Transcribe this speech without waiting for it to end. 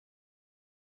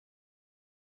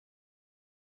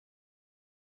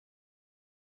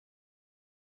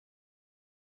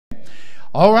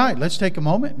All right, let's take a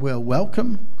moment. We'll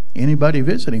welcome anybody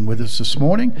visiting with us this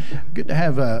morning. Good to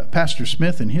have Pastor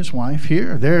Smith and his wife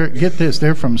here. Get this,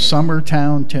 they're from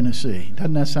Summertown, Tennessee.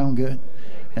 Doesn't that sound good?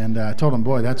 And I told them,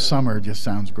 boy, that summer just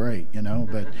sounds great, you know.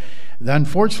 But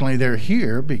unfortunately, they're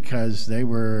here because they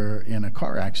were in a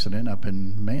car accident up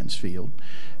in Mansfield.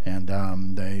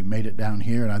 And they made it down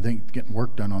here, and I think getting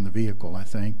work done on the vehicle, I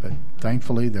think. But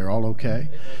thankfully, they're all okay.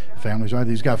 Families are.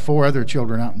 He's got 4 other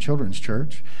children out in Children's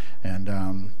Church.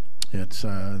 And it's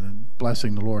a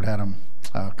blessing the Lord had them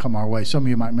come our way. Some of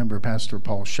you might remember Pastor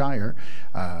Paul Shire.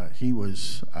 He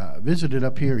was visited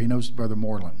up here. He knows Brother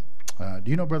Moreland. Do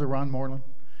you know Brother Ron Moreland?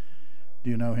 Do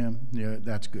you know him? Yeah,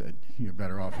 that's good. You're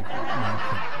better off.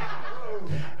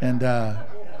 And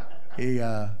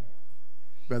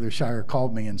Brother Shire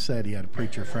called me and said he had a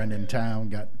preacher friend in town,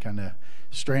 got kind of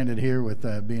stranded here with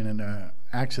being in an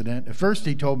accident. At first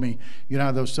he told me, you know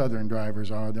how those southern drivers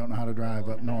are, they don't know how to drive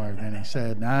up north. And he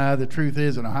said, nah, the truth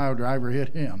is an Ohio driver hit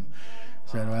him.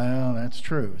 I said, well, that's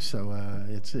true. So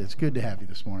it's good to have you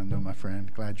this morning, though, my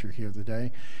friend. Glad you're here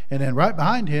today. And then right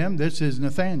behind him, this is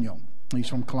Nathaniel. He's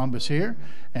from Columbus here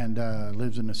and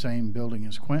lives in the same building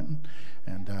as Quentin.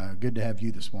 And good to have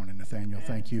you this morning, Nathaniel.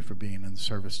 Thank you for being in the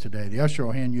service today. The usher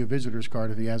will hand you a visitor's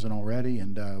card if he hasn't already,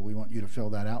 and we want you to fill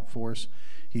that out for us.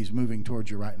 He's moving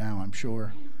towards you right now, I'm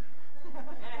sure.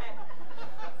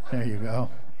 There you go.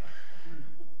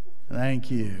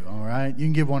 Thank you. All right. You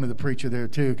can give one to the preacher there,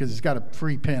 too, because it's got a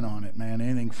free pin on it, man.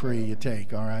 Anything free you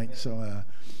take, all right? So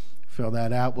fill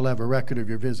that out. We'll have a record of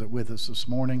your visit with us this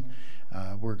morning.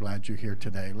 We're glad you're here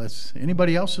today.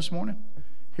 Anybody else this morning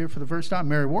here for the first time?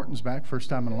 Mary Wharton's back, first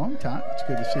time in a long time. It's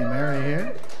good to see Mary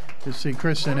here. Good to see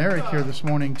Chris and Eric here this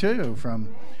morning, too,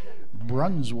 from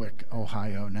Brunswick,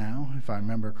 Ohio now, if I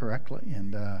remember correctly.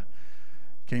 And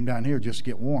came down here just to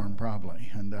get warm, probably.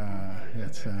 And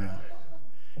it's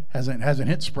hasn't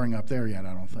hit spring up there yet,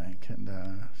 I don't think. And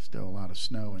still a lot of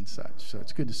snow and such. So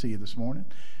it's good to see you this morning.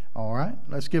 All right,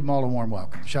 let's give them all a warm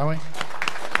welcome, shall we?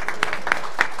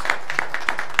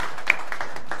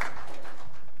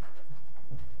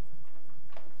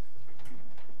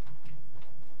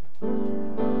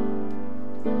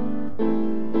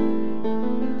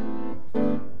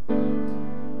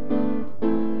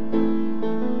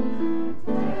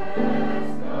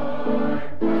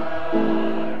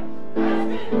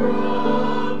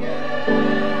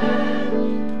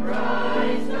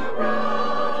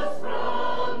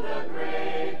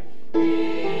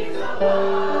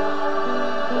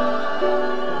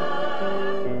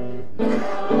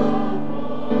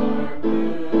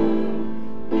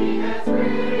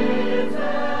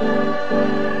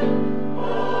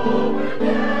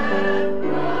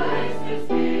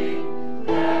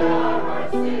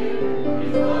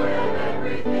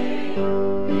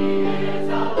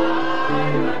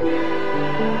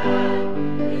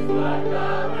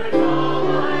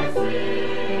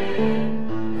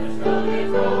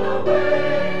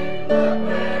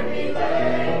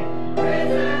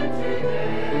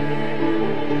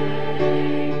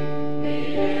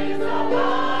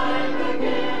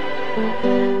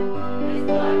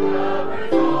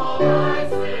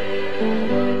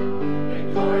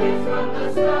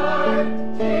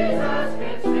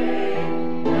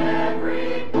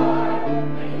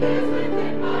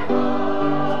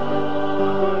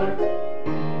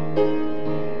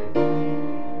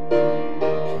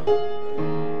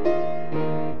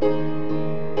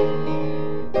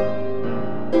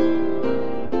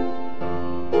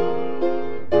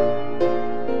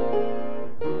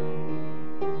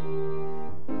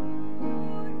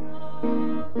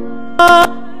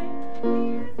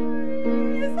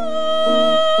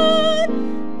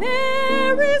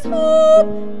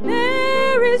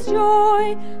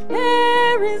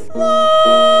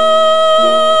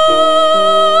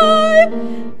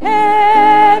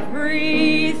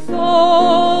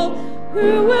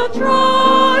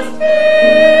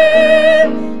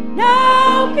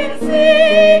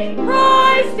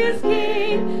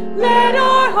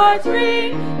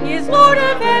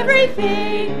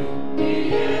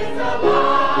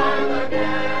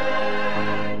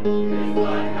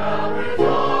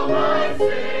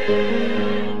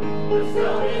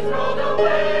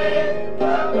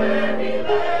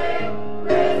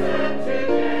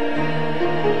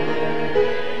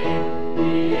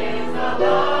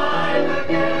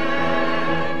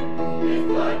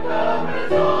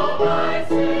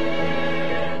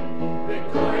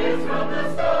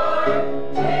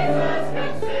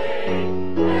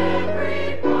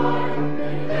 Every part,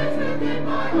 and lives within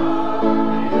my heart.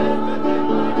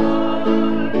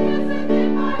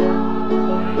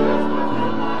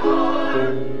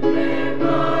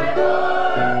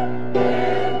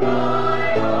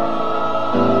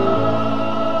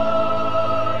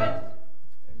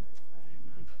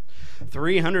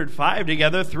 305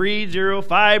 together.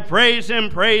 305. Praise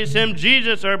him,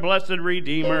 Jesus, our blessed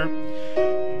Redeemer.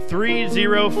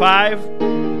 305.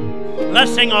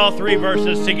 Let's sing all three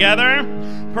verses together.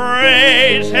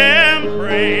 Praise him,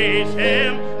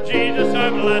 Jesus,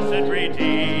 our blessed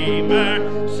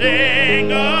Redeemer.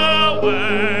 Sing, oh,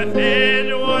 worth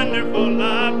his wonderful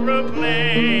love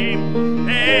proclaim.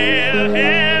 Hail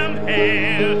him,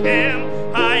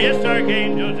 highest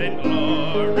archangels in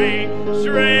glory.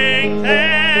 Strength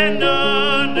and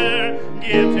honor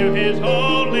give to his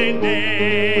holy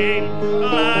name.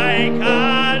 Like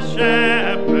a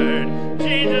shepherd,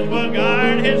 Jesus will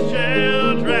guard his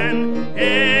children.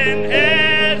 In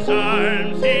his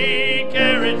arms he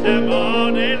carries them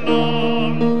all day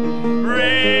long.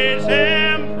 Praise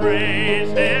him,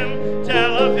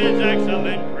 tell of his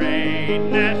excellent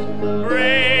greatness.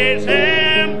 Praise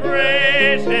him,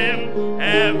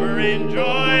 ever in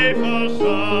joyful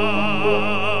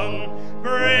song.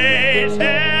 Praise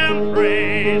him,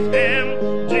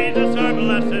 Jesus, our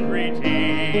blessed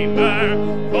Redeemer.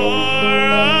 For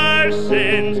our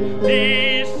sins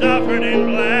he suffered and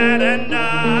bled and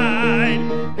died.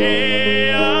 He,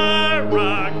 our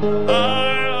rock,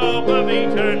 our hope of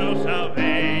eternal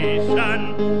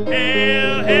salvation.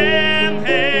 Hail him,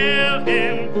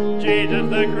 Jesus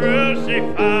the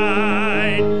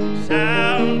crucified.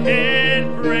 Sound his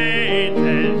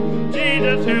praises,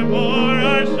 Jesus who bore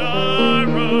our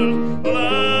sorrows.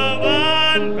 Love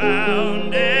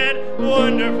unbounded,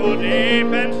 wonderful, deep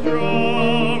and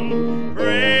strong.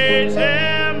 Praise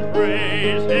him,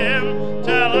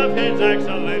 tell of his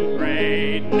excellent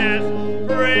greatness.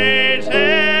 Praise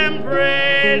him,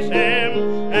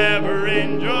 ever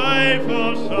in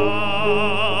joyful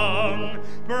song.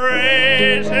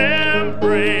 Praise him,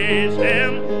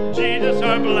 Jesus,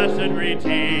 our blessed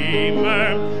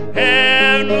Redeemer.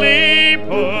 Heavenly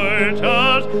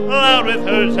portals loud with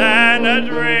hosannas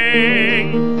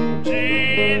ring.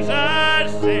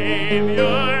 Jesus,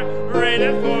 Savior,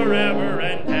 reigneth forever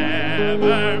and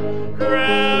ever.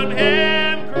 Crown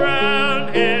him,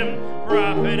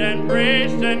 prophet and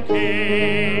priest and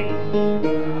king.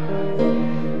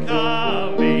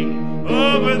 Coming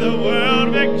over the world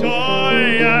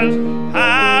victorious,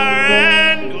 power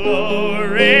and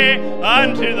glory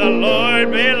unto the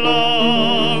Lord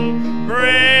belong.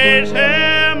 Praise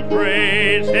him,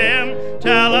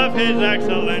 tell of his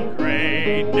excellent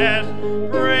greatness.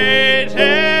 Praise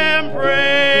him,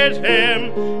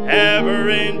 ever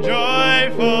in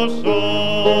joyful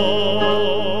song.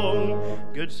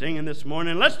 Good singing this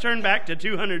morning. Let's turn back to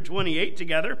 228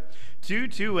 together.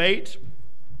 228.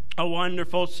 A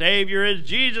wonderful Savior is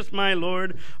Jesus, my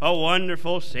Lord, a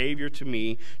wonderful Savior to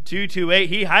me. 228,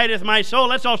 he hideth my soul.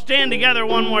 Let's all stand together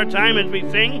one more time as we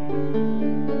sing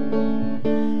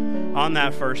on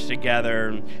that verse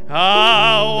together.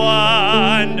 A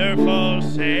wonderful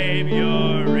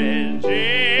Savior is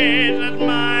Jesus,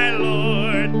 my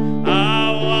Lord,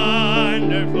 a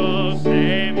wonderful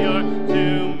Savior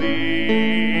to me.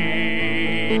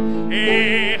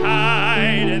 He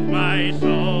hideth my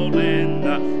soul in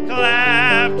the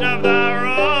cleft of the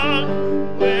rock,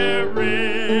 where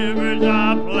rivers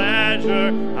of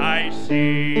pleasure I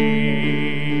see.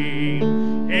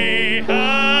 He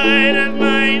hideth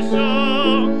my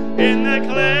soul in the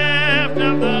cleft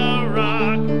of the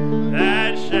rock,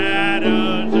 that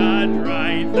shadows a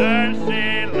dry,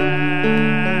 thirsty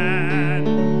land.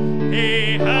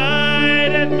 He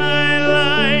hideth my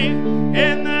life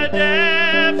in the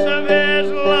depths of his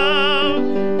love,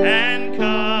 and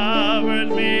covers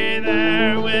me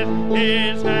there with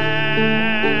his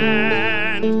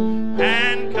hand,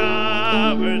 and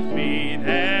covers me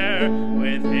there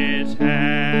with his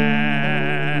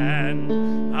hand.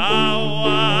 A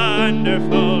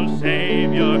wonderful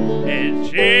Savior is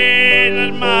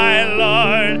Jesus, my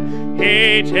Lord.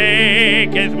 He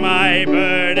taketh my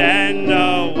burden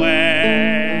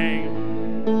away.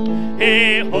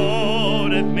 He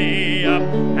holdeth me up,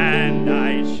 and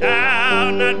I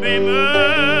shall not be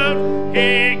moved.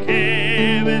 He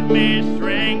giveth me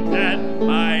strength at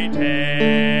my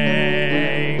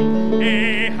day.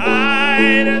 He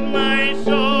hideth my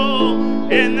soul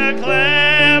in the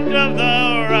cleft of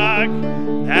the rock,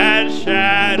 that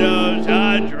shadows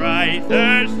a dry,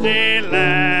 thirsty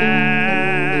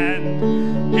land.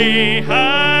 He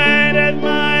hideth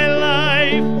my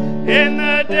life in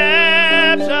the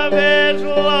depths of his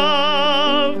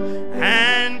love,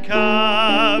 and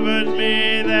covers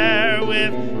me there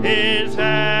with his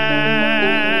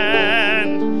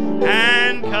hand,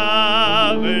 and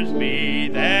covers me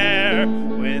there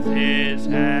with his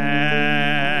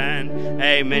hand.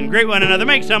 Amen. greet one another,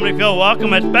 make somebody feel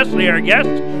welcome, especially our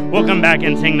guests. We'll come back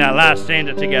and sing that last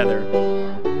stanza together.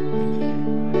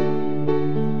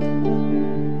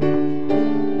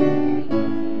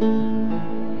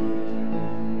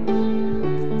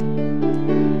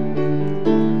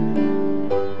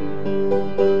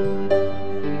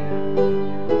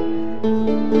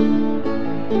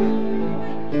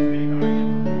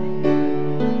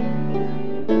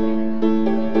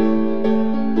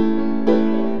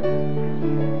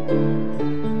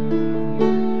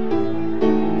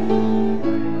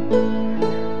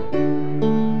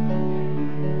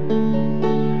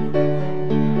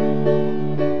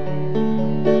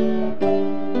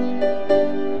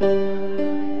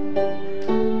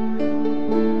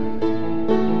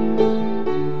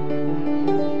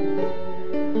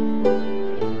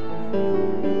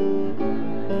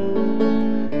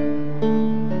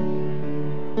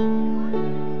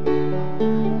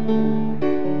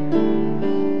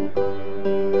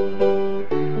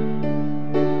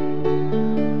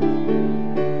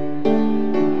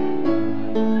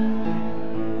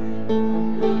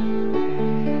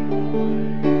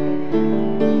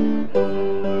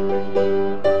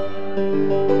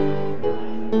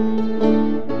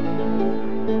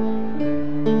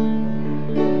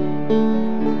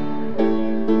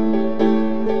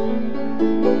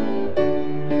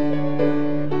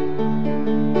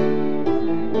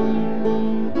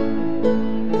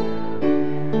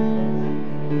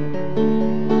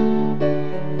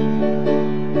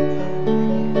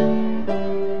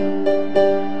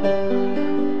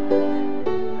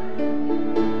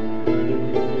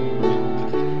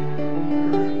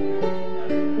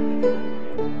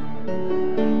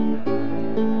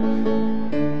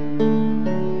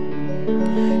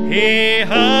 He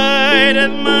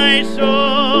hideth my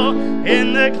soul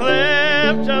in the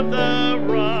cleft of the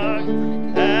rock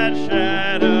that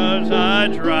shadows a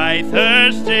dry,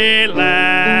 thirsty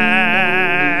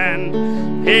land.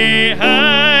 He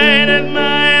hideth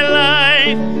my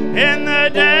life in the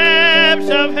depths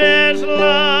of his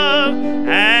love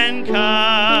and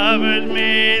covers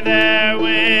me there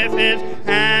with his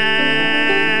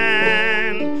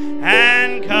hand,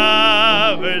 and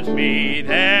covers me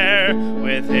there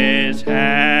with his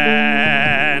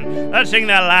hand. Let's sing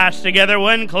that last together.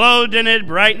 When clothed in his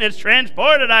brightness,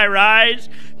 transported I rise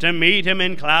to meet him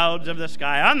in clouds of the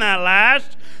sky. On that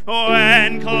last,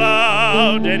 when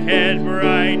clothed in his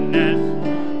brightness,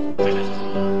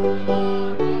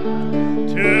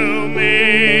 to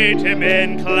meet him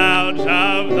in clouds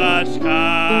of the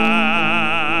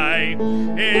sky.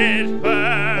 His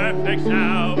perfect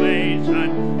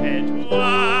salvation, his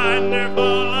wonderful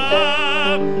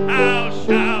love, I'll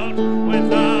shout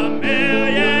with a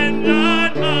million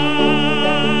on high.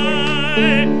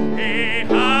 He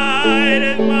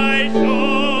hideth my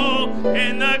soul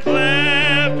in the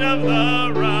cleft of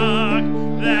the rock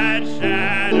that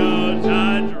shadows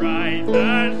a dry,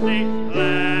 thirsty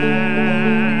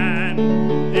land.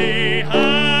 He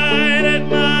hideth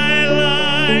my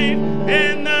life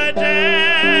in the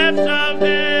depths of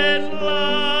his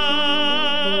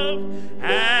love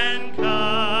and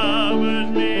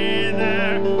covers me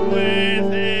there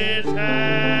with his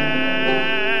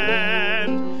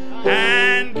hand,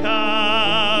 and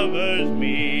covers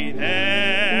me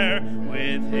there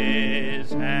with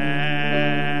his hand.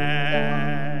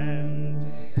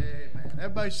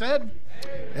 Everybody said?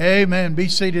 Amen. Be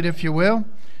seated if you will.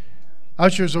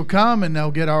 Ushers will come and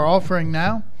they'll get our offering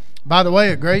now. By the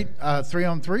way, a great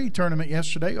 3-on-3 tournament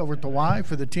yesterday over at the Y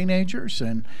for the teenagers,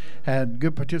 and had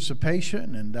good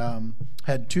participation, and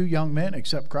had 2 young men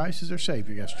accept Christ as their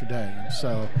Savior yesterday. And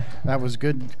so that was a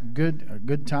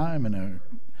good time, and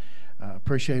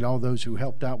appreciate all those who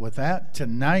helped out with that.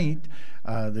 Tonight,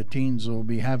 the teens will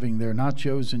be having their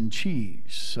nachos and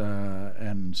cheese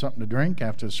and something to drink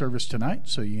after the service tonight,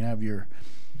 so you can have your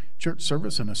church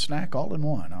service and a snack all in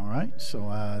one, all right? So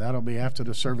that'll be after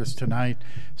the service tonight,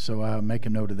 so make a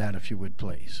note of that if you would,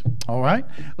 please. All right,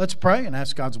 let's pray and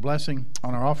ask God's blessing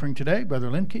on our offering today. Brother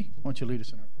Limke, why don't you lead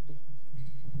us in our prayer?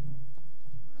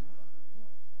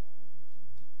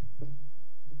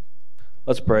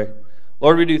 Let's pray.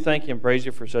 Lord, we do thank you and praise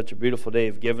you for such a beautiful day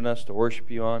you've given us to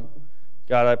worship you on.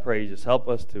 God, I pray you just help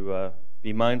us to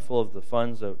be mindful of the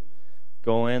funds that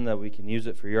go in, that we can use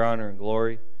it for your honor and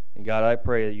glory. And God, I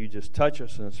pray that you just touch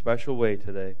us in a special way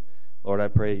today. Lord, I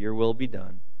pray your will be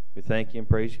done. We thank you and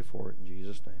praise you for it. In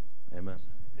Jesus' name, amen.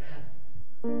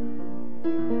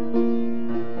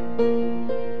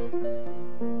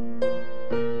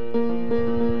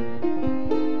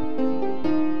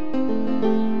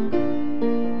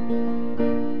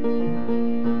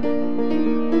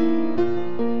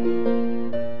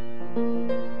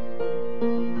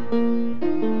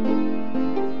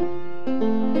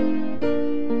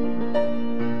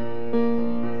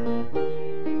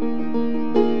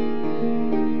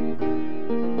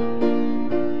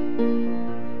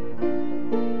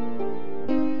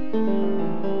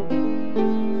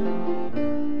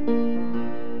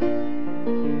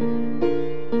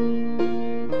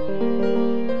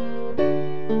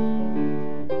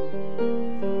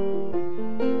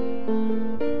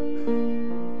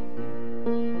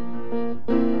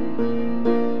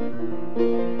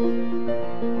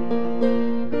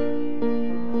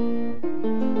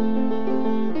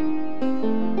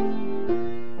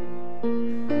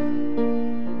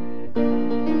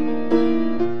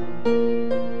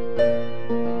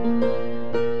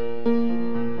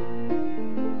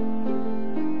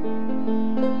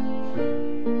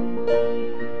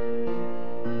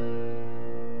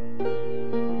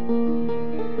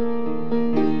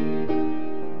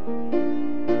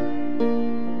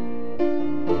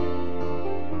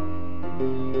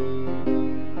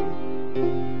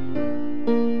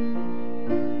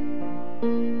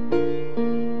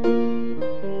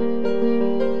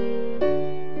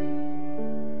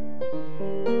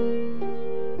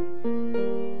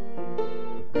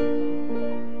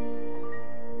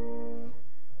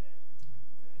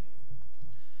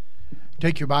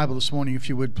 Take your Bible this morning, if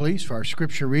you would please, for our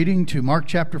scripture reading to Mark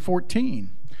chapter 14.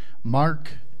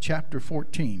 Mark chapter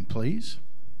 14, please.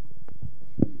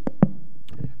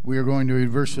 We are going to read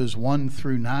verses 1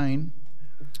 through 9.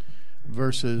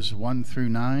 Verses 1 through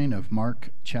 9 of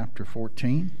Mark chapter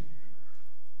 14.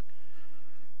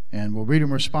 And we'll read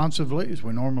them responsively as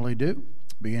we normally do.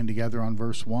 Begin together on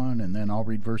verse 1, and then I'll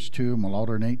read verse 2, and we'll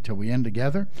alternate till we end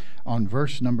together on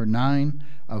verse number 9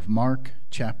 of Mark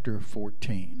chapter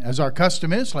 14. As our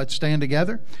custom is, let's stand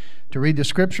together to read the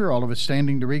scripture, all of us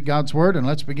standing to read God's word, and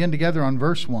let's begin together on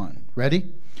verse 1.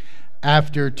 Ready?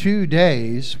 After 2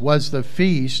 days was the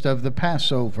feast of the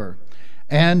Passover,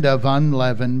 and of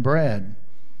unleavened bread.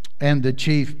 And the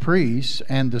chief priests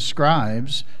and the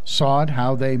scribes sought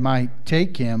how they might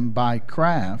take him by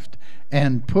craft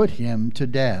and put him to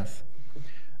death.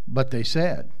 But they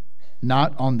said,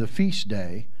 not on the feast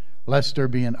day, lest there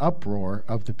be an uproar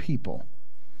of the people.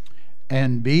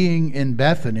 And being in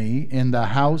Bethany, in the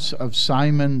house of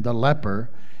Simon the leper,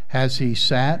 as he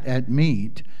sat at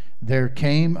meat, there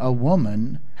came a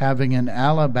woman having an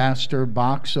alabaster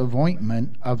box of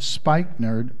ointment of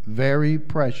spikenard, very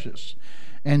precious.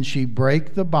 And she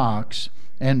brake the box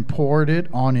and poured it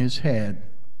on his head.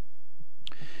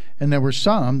 And there were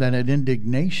some that had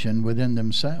indignation within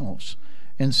themselves,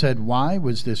 and said, why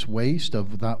was this waste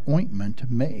of the ointment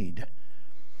made?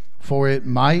 For it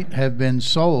might have been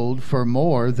sold for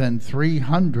more than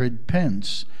 300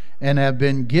 pence, and have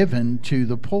been given to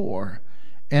the poor.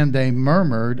 And they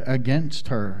murmured against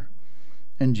her.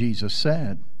 And Jesus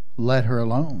said, let her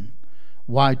alone.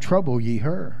 Why trouble ye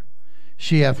her?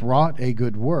 She hath wrought a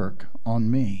good work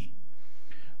on me.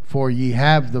 For ye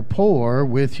have the poor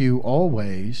with you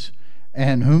always,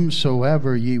 and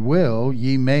whomsoever ye will,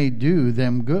 ye may do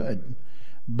them good.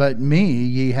 But me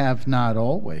ye have not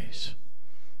always.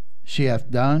 She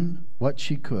hath done what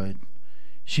she could.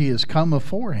 She is come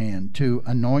aforehand to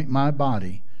anoint my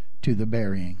body to the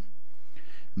burying.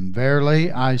 And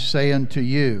verily I say unto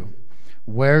you,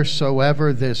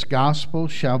 wheresoever this gospel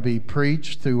shall be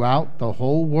preached throughout the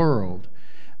whole world,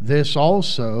 this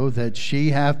also that she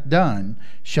hath done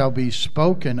shall be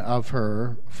spoken of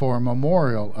her for a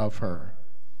memorial of her.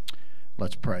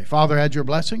 Let's pray. Father, add your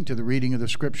blessing to the reading of the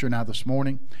scripture now this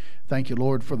morning. Thank you,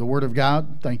 Lord, for the word of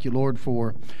God. Thank you, Lord,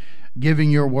 for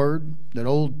giving your word that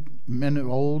old men of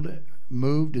old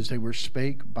moved as they were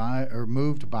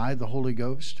moved by the Holy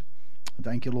Ghost.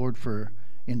 Thank you, Lord, for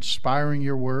inspiring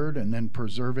your word and then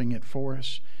preserving it for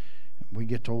us. We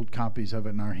get to hold copies of it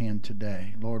in our hand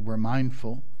today. Lord, we're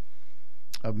mindful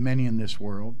of many in this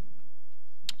world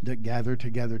that gather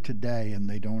together today and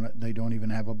they don't even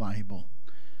have a Bible.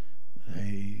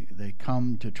 They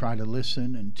come to try to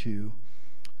listen and to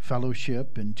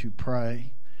fellowship and to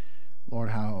pray. Lord,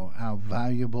 how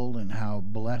valuable and how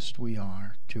blessed we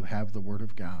are to have the Word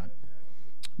of God.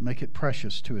 Make it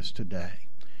precious to us today.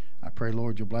 I pray,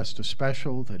 Lord, you'll bless the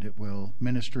special, that it will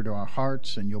minister to our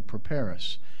hearts and you'll prepare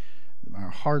us.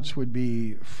 Our hearts would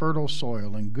be fertile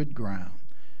soil and good ground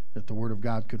that the Word of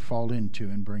God could fall into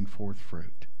and bring forth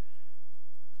fruit.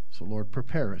 So, Lord,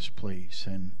 prepare us, please,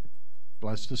 and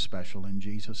bless the special in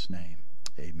Jesus' name.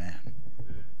 Amen.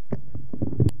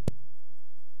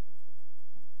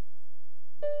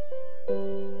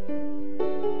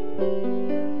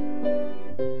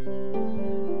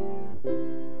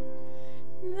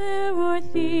 There are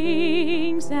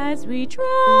things as we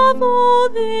travel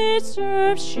this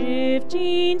earth's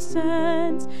shifting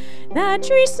sands that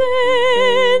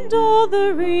transcend all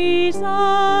the reason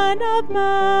of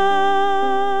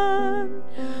man.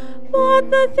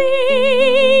 But the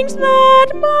things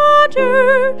that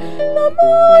matter the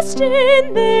most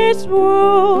in this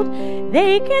world,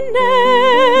 they can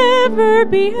never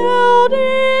be held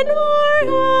in our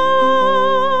hand.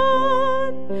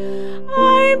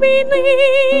 I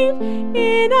believe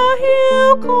in a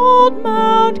hill called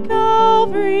Mount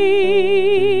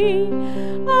Calvary.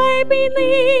 I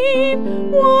believe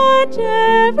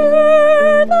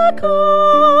whatever the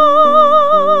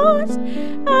cost,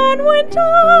 and when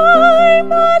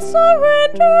time has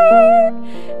surrendered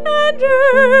and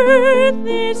earth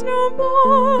is no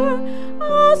more,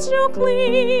 I'll still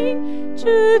cling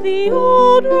to the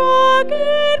old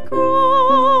rugged cross.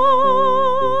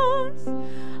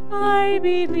 I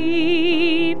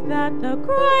believe that the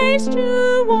Christ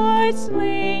who was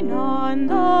slain on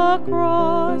the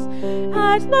cross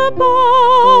has the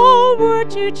power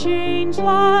to change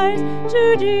lives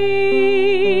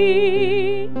today.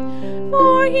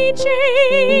 For he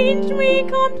changed me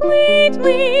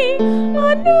completely,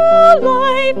 a new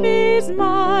life is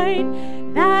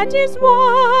mine. That is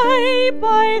why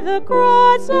by the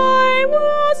cross I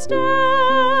will stand.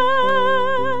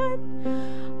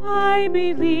 I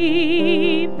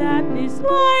believe that this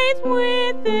life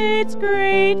with its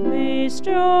great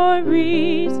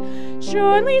mysteries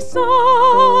surely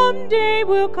someday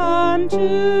will come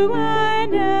to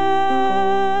an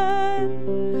end.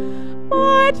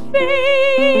 But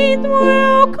faith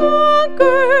will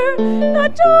conquer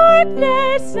the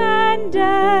darkness and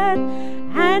death,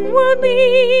 and will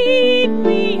lead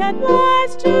me at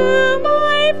last to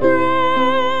my friend.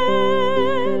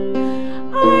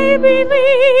 I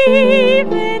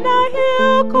believe in a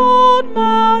hill called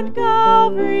Mount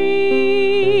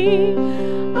Calvary.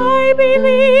 I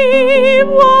believe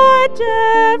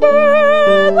whatever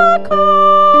the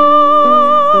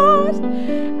cost.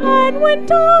 And when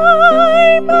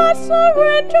time has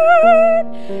surrendered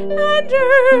and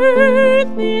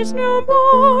earth is no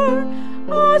more,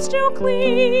 I'll still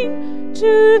cling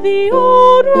to the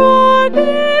old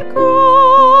rugged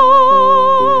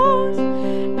cross.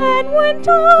 And when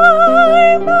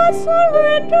time has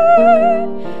surrendered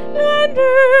and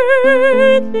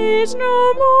earth is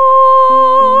no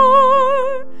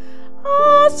more,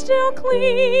 I'll still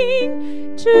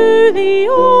cling to the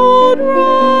old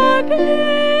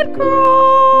rugged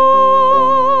cross.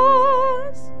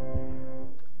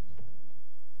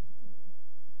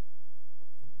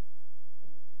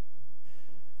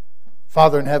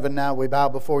 Father in heaven, now we bow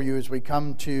before you as we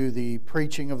come to the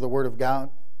preaching of the Word of God.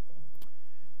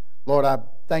 Lord, I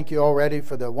thank you already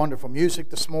for the wonderful music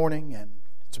this morning, and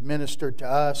it's ministered to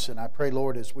us, and I pray,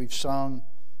 Lord, as we've sung,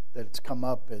 that it's come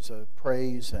up as a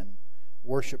praise and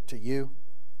worship to you.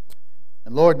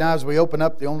 And Lord, now as we open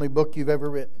up the only book you've ever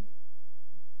written,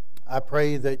 I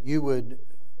pray that you would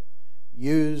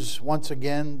use once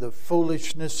again the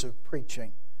foolishness of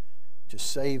preaching to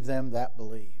save them that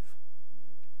believe.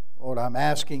 Lord, I'm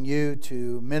asking you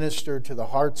to minister to the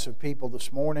hearts of people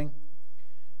this morning,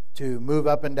 to move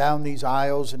up and down these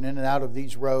aisles and in and out of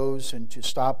these rows, and to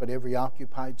stop at every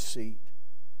occupied seat.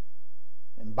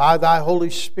 And by thy Holy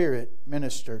Spirit,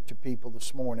 minister to people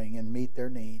this morning and meet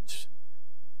their needs.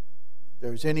 If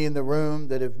there's any in the room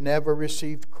that have never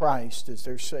received Christ as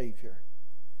their Savior,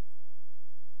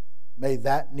 may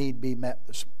that need be met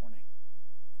this morning.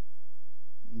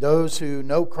 Those who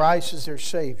know Christ as their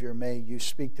Savior, may you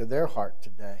speak to their heart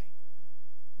today.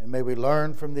 And may we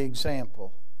learn from the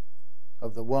example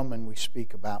of the woman we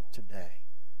speak about today.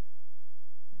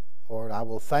 Lord, I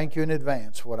will thank you in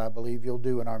advance for what I believe you'll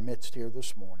do in our midst here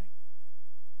this morning.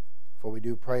 For we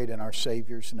do pray it in our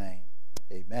Savior's name.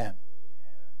 Amen.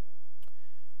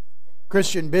 A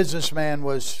Christian businessman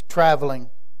was traveling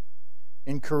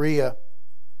in Korea,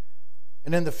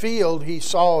 and in the field he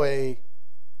saw a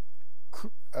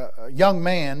young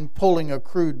man pulling a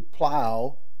crude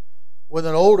plow with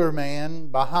an older man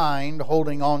behind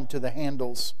holding on to the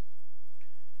handles.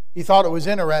 He thought it was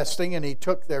interesting and he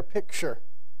took their picture.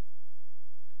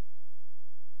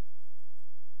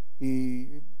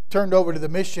 He turned over to the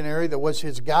missionary that was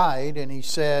his guide and he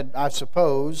said, I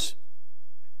suppose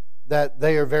that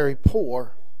they are very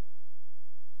poor.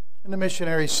 And the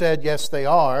missionary said, yes, they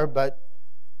are, but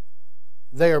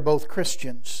they are both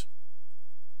Christians.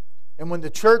 And when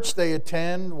the church they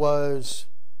attend was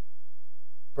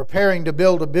preparing to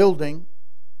build a building,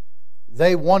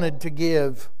 they wanted to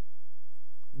give,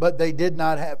 but they did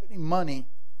not have any money.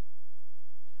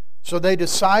 So they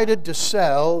decided to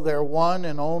sell their one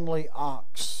and only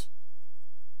ox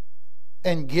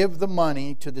and give the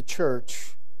money to the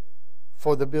church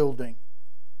for the building.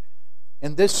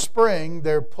 And this spring,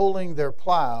 they're pulling their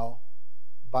plow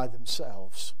by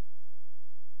themselves.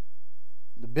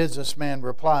 The businessman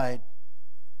replied,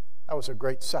 that was a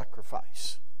great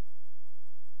sacrifice.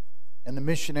 And the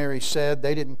missionary said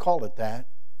they didn't call it that.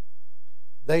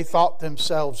 They thought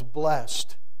themselves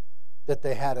blessed that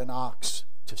they had an ox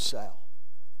to sell.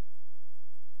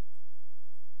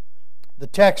 The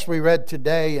text we read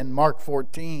today in Mark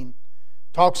 14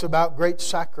 talks about great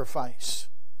sacrifice.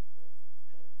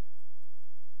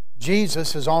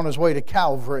 Jesus is on his way to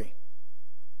Calvary.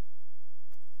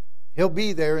 He'll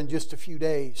be there in just a few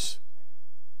days.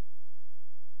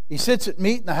 He sits at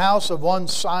meat in the house of one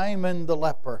Simon the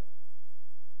leper.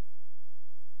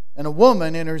 And a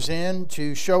woman enters in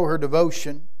to show her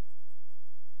devotion,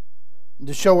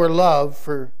 to show her love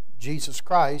for Jesus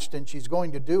Christ, and she's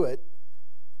going to do it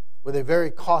with a very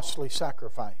costly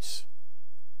sacrifice.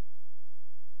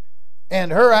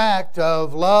 And her act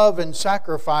of love and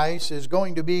sacrifice is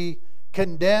going to be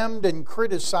condemned and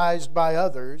criticized by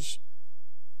others,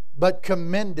 but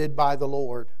commended by the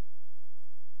Lord.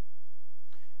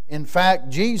 In fact,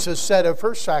 Jesus said of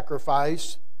her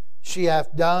sacrifice, she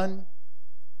hath done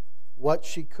what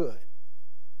she could.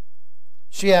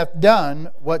 She hath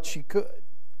done what she could.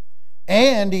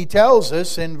 And he tells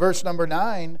us in verse number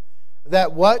 9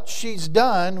 that what she's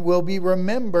done will be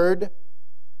remembered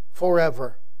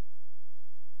forever.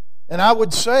 And I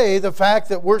would say the fact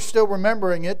that we're still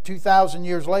remembering it 2,000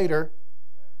 years later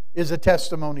is a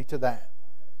testimony to that.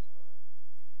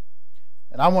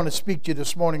 And I want to speak to you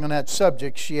this morning on that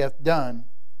subject. She hath done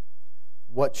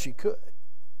what she could.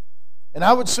 And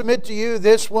I would submit to you,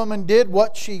 this woman did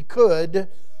what she could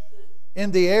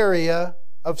in the area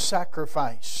of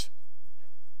sacrifice.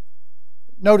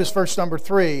 Notice verse number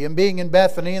 3. And being in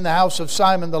Bethany in the house of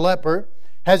Simon the leper,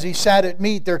 as he sat at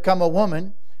meat, there come a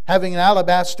woman having an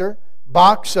alabaster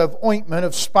box of ointment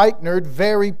of spikenard,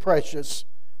 very precious.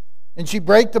 And she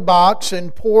brake the box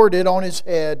and poured it on his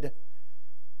head.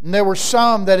 And there were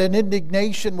some that had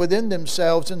indignation within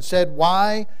themselves and said,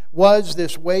 why was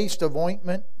this waste of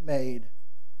ointment made?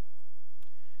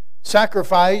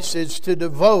 Sacrifice is to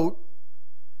devote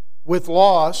with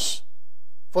loss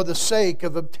for the sake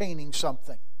of obtaining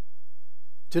something.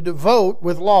 To devote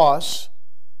with loss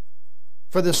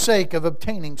for the sake of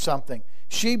obtaining something.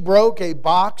 She broke a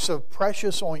box of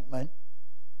precious ointment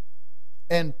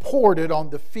and poured it on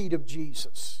the feet of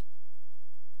Jesus.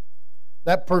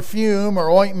 That perfume or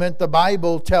ointment, the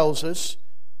Bible tells us,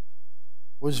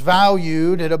 was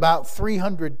valued at about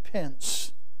 300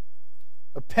 pence.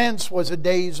 A pence was a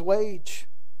day's wage.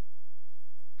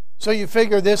 So you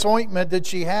figure this ointment that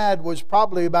she had was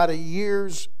probably about a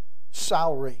year's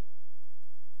salary.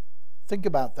 Think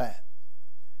about that.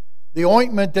 The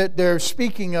ointment that they're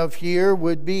speaking of here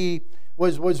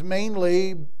was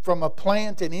mainly from a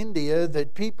plant in India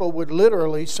that people would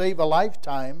literally save a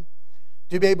lifetime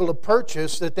to be able to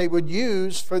purchase, that they would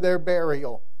use for their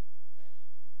burial.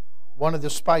 One of the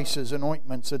spices and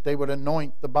ointments that they would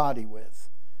anoint the body with.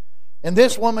 And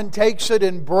this woman takes it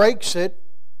and breaks it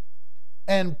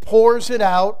and pours it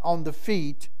out on the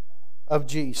feet of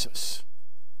Jesus.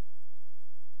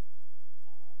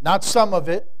 Not some of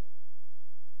it,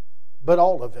 but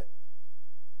all of it.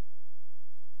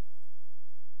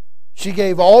 She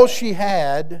gave all she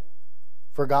had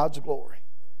for God's glory.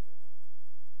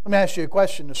 Let me ask you a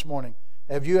question this morning.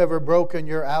 Have you ever broken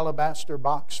your alabaster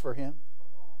box for Him?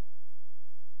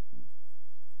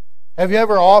 Have you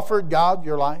ever offered God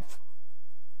your life?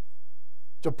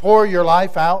 To pour your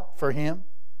life out for Him?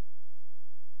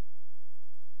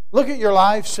 Look at your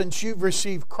life since you've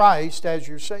received Christ as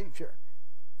your Savior.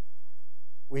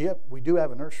 We do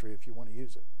have a nursery if you want to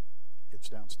use it. It's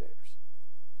downstairs.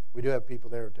 We do have people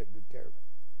there who take good care of it.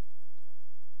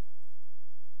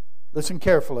 Listen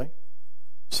carefully.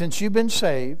 Since you've been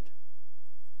saved,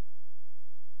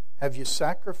 have you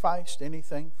sacrificed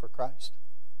anything for Christ?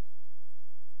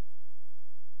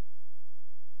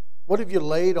 What have you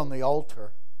laid on the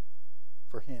altar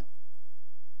for Him?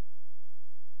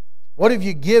 What have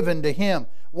you given to Him?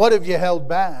 What have you held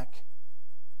back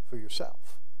for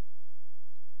yourself?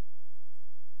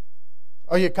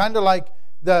 Are you kind of like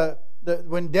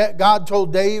when God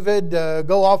told David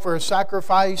go offer a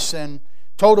sacrifice and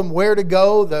told him where to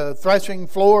go, the threshing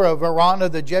floor of Araunah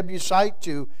the Jebusite,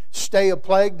 to stay a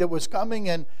plague that was coming?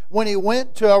 And when he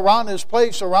went to Araunah's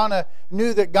place, Araunah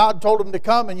knew that God told him to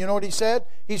come, and you know what he said?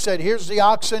 He said, here's the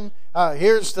oxen,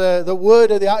 here's the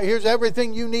wood, here's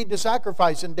everything you need to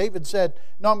sacrifice. And David said,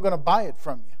 no, I'm going to buy it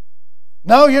from you.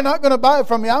 No, you're not going to buy it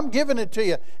from me. I'm giving it to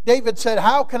you. David said,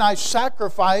 how can I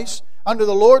sacrifice unto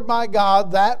the Lord my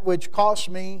God that which costs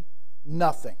me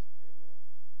nothing?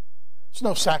 It's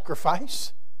no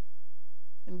sacrifice.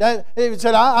 And David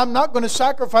said, I'm not going to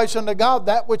sacrifice unto God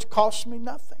that which costs me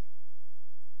nothing.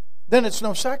 Then it's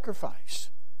no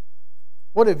sacrifice.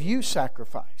 What have you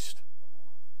sacrificed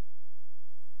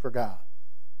for God?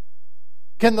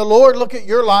 Can the Lord look at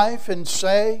your life and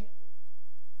say,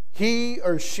 he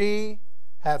or she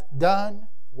hath done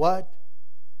what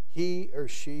he or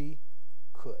she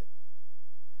could?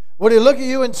 Would He look at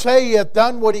you and say he hath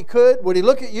done what he could? Would He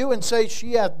look at you and say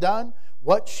she hath done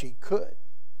what she could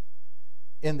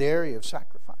in the area of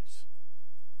sacrifice?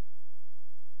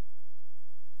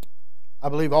 I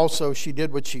believe also she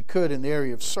did what she could in the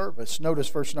area of service. Notice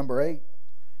verse number 8.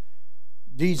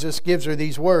 Jesus gives her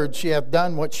these words, she hath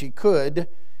done what she could.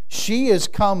 She is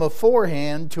come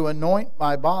aforehand to anoint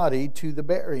my body to the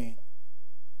burying.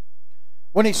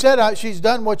 When he said she's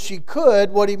done what she could,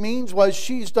 what he means was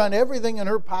she's done everything in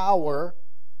her power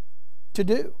to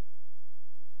do.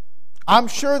 I'm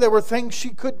sure there were things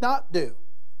she could not do,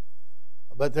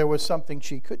 but there was something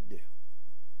she could do.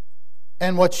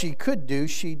 And what she could do,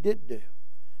 she did do.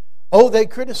 Oh, they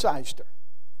criticized her.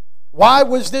 Why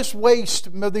was this waste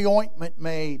of the ointment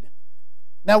made?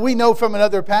 Now we know from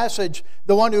another passage,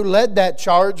 the one who led that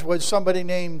charge was somebody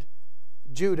named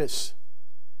Judas.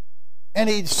 And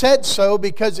he said so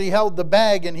because he held the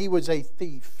bag and he was a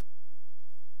thief.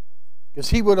 Because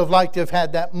he would have liked to have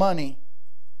had that money.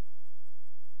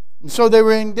 And so they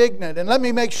were indignant. And let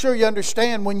me make sure you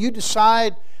understand, when you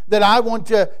decide that I want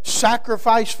to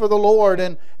sacrifice for the Lord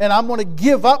and I'm going to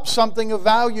give up something of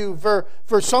value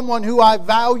for someone who I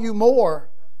value more.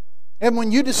 And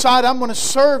when you decide I'm going to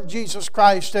serve Jesus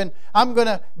Christ and I'm going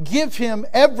to give Him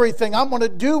everything, I'm going to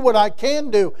do what I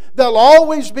can do, there'll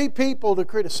always be people to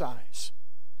criticize.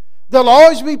 There'll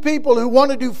always be people who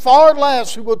want to do far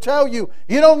less, who will tell you,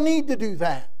 you don't need to do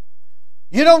that.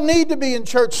 You don't need to be in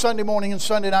church Sunday morning and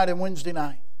Sunday night and Wednesday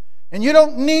night. And you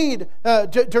don't need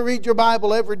to read your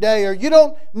Bible every day, or you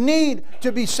don't need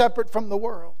to be separate from the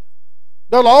world.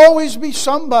 There'll always be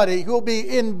somebody who will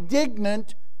be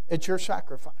indignant at your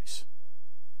sacrifice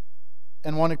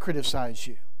and want to criticize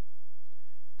you.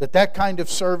 That kind of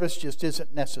service just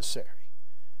isn't necessary.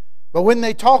 But when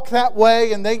they talk that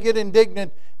way and they get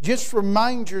indignant, just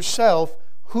remind yourself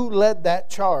who led that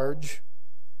charge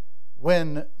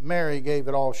when Mary gave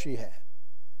it all she had.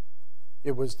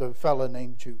 It was the fellow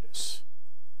named Judas.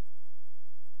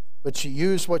 But she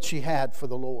used what she had for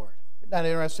the Lord. Isn't that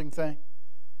an interesting thing?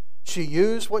 She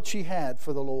used what she had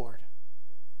for the Lord.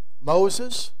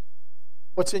 Moses,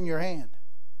 what's in your hand?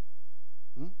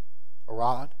 A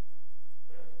rod.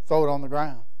 Throw it on the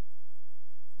ground.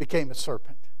 Became a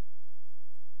serpent.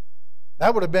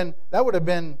 That would have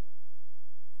been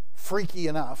freaky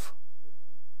enough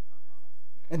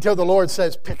until the Lord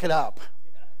says, pick it up.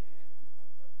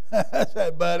 I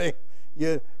said, buddy,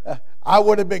 I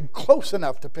would have been close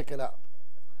enough to pick it up.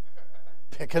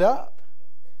 Pick it up.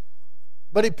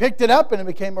 But he picked it up and it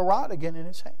became a rod again in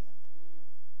his hand.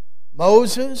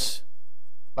 Moses,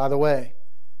 by the way,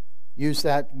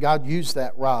 God used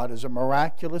that rod as a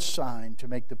miraculous sign to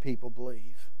make the people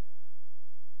believe.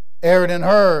 Aaron and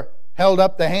Hur held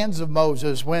up the hands of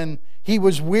Moses when he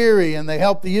was weary, and they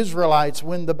helped the Israelites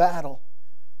win the battle.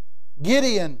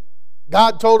 Gideon,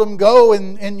 God told him, go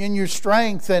in your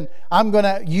strength, and I'm going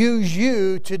to use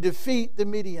you to defeat the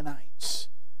Midianites.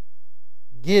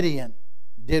 Gideon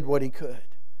did what he could.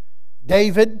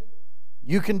 David,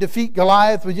 you can defeat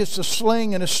Goliath with just a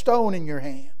sling and a stone in your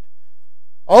hand.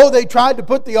 Oh, they tried to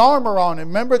put the armor on him.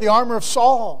 Remember the armor of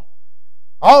Saul?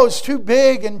 Oh, it's too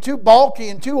big and too bulky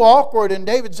and too awkward. And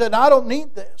David said, I don't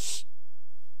need this.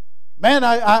 Man,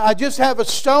 I just have a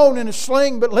stone and a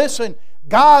sling. But listen,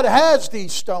 God has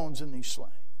these stones and these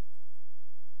slings.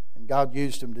 And God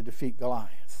used them to defeat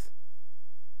Goliath.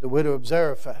 The widow of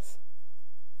Zarephath,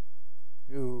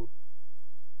 who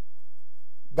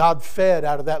God fed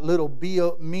out of that little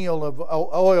meal of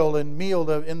oil and meal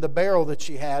in the barrel that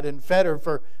she had, and fed her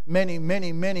for many,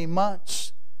 many, many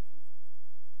months.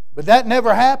 But that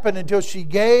never happened until she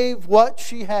gave what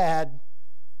she had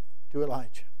to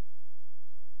Elijah.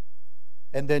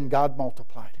 And then God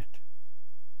multiplied it.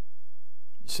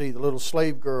 You see, the little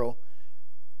slave girl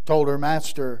told her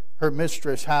master, her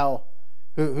mistress,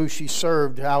 who she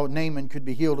served, how Naaman could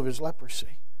be healed of his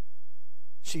leprosy.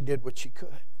 She did what she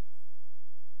could.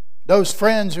 Those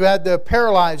friends who had the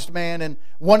paralyzed man and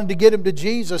wanted to get him to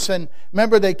Jesus, and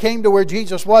remember they came to where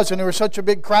Jesus was, and there was such a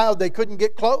big crowd they couldn't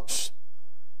get close.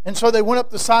 And so they went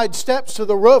up the side steps to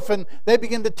the roof, and they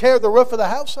began to tear the roof of the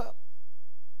house up.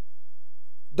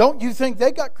 Don't you think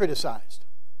they got criticized?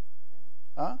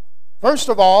 Huh? First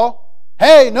of all,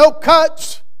 hey, no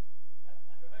cuts.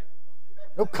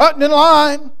 No cutting in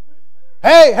line.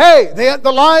 Hey,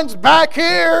 the line's back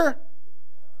here.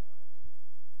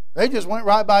 They just went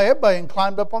right by everybody and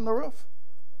climbed up on the roof.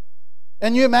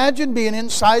 And you imagine being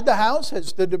inside the house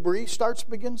as the debris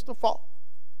begins to fall.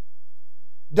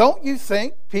 Don't you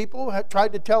think people have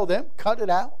tried to tell them, cut it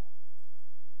out?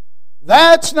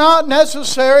 That's not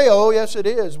necessary. Oh, yes, it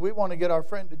is. We want to get our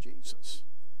friend to Jesus.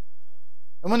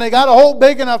 And when they got a hole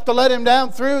big enough to let him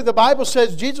down through, the Bible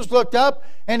says Jesus looked up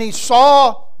and He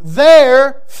saw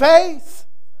their faith.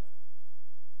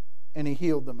 And He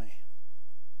healed the man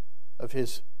of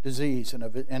his disease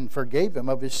and forgave him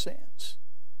of his sins.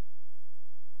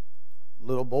 The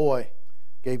little boy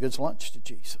gave his lunch to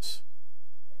Jesus.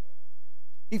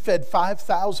 He fed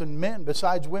 5,000 men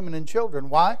besides women and children.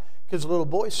 Why? Because the little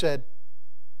boy said,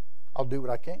 I'll do what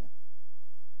I can.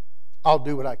 I'll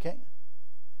do what I can.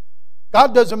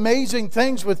 God does amazing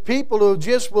things with people who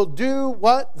just will do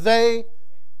what they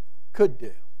could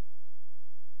do.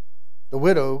 The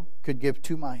widow could give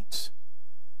 2 mites.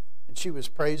 And she was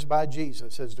praised by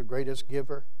Jesus as the greatest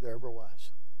giver there ever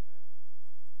was.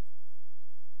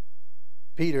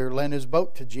 Peter lent his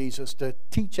boat to Jesus to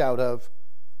teach out of,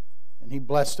 and He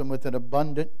blessed him with an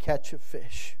abundant catch of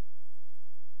fish.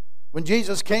 When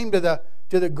Jesus came to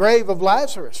the grave of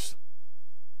Lazarus,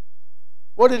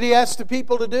 What did He ask the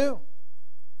people to do? You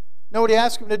know what He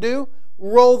asked them to do?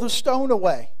 Roll the stone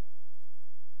away.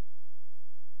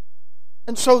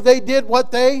 And so they did what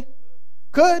they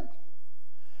could.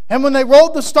 And when they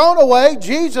rolled the stone away,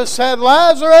 Jesus said,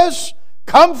 Lazarus,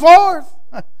 come forth.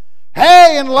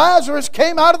 Hey, and Lazarus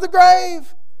came out of the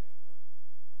grave.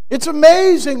 It's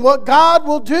amazing what God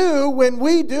will do when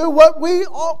we do what we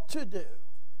ought to do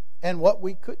and what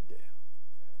we could do.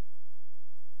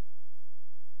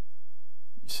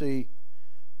 You see,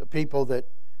 the people that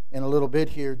in a little bit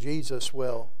here, Jesus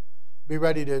will be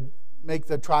ready to make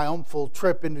the triumphal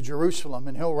trip into Jerusalem,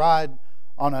 and He'll ride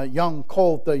on a young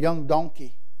colt, a young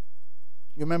donkey.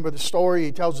 You remember the story?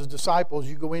 He tells His disciples,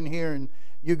 you go in here and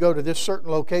you go to this certain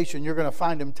location, you're going to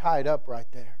find Him tied up right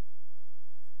there.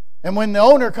 And when the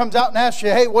owner comes out and asks you,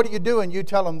 hey, what are you doing? You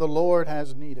tell him the Lord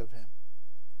has need of him.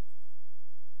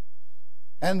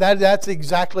 And that's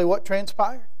exactly what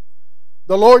transpired.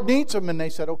 The Lord needs him, and they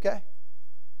said, okay.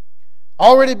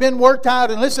 Already been worked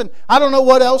out. And listen, I don't know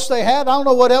what else they had. I don't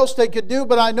know what else they could do,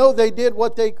 but I know they did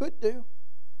what they could do.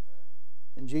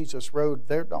 And Jesus rode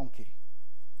their donkey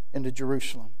into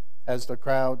Jerusalem as the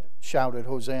crowd shouted,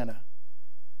 Hosanna.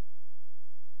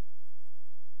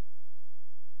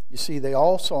 You see, they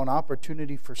all saw an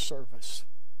opportunity for service.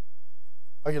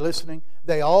 Are you listening?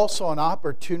 They all saw an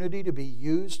opportunity to be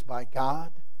used by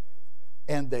God,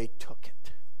 and they took it.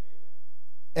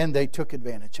 And they took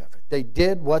advantage of it. They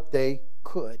did what they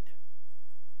could.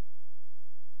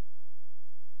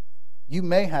 You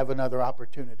may have another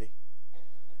opportunity,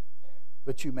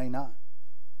 but you may not.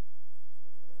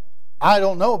 I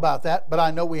don't know about that, but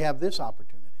I know we have this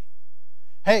opportunity.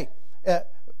 Hey,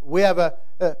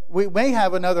 we may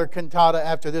have another cantata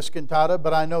after this cantata,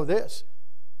 but I know this.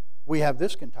 We have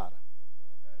this cantata.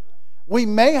 We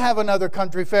may have another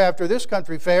country fair after this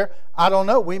country fair. I don't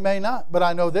know. We may not. But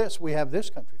I know this. We have this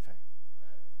country fair.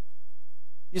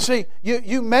 You see,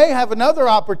 you may have another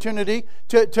opportunity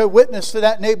to witness to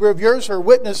that neighbor of yours, or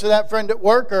witness to that friend at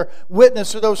work, or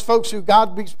witness to those folks who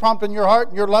God be prompting your heart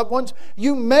and your loved ones.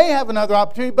 You may have another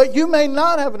opportunity, but you may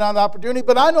not have another opportunity.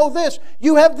 But I know this.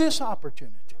 You have this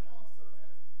opportunity.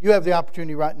 You have the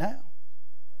opportunity right now.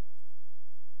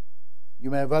 You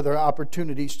may have other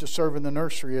opportunities to serve in the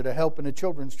nursery, or to help in a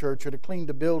children's church, or to clean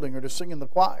the building, or to sing in the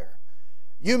choir.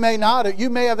 You may not.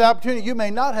 You may have the opportunity. You may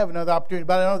not have another opportunity.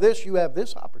 But I know this. You have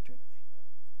this opportunity.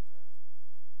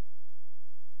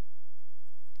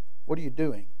 What are you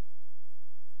doing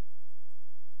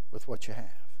with what you have?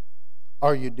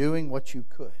 Are you doing what you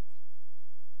could?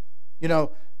 You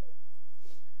know,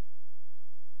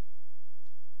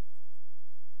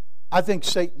 I think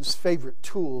Satan's favorite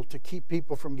tool to keep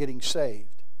people from getting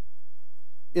saved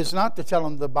is not to tell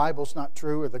them the Bible's not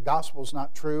true, or the gospel's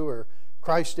not true, or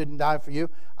Christ didn't die for you.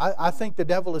 I think the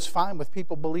devil is fine with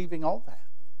people believing all that.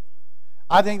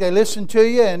 I think they listen to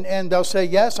you and they'll say,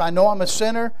 yes, I know I'm a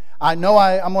sinner. I know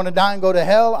I'm going to die and go to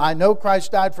hell. I know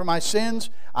Christ died for my sins.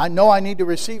 I know I need to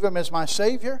receive Him as my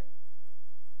Savior.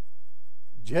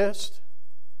 Just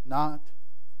not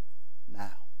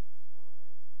now.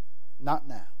 Not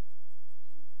now.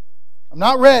 I'm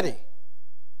not ready.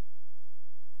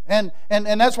 And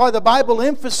that's why the Bible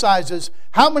emphasizes,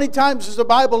 how many times does the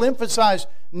Bible emphasize,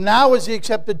 now is the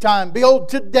accepted time. Behold,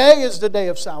 today is the day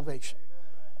of salvation.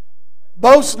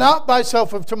 Boast not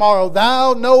thyself of tomorrow.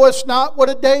 Thou knowest not what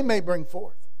a day may bring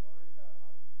forth.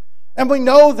 And we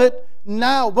know that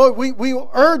now, boy, we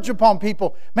urge upon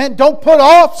people, man, don't put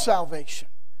off salvation.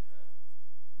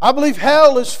 I believe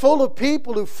hell is full of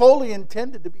people who fully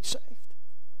intended to be saved.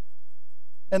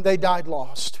 And they died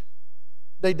lost.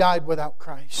 They died without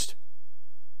Christ.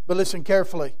 But listen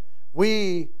carefully.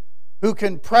 We who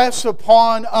can press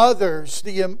upon others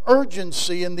the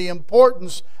urgency and the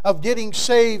importance of getting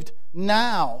saved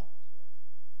now.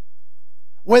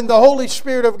 When the Holy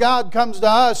Spirit of God comes to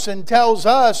us and tells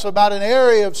us about an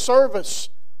area of service,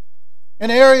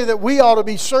 an area that we ought to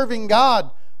be serving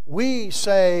God, we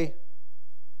say,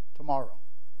 tomorrow.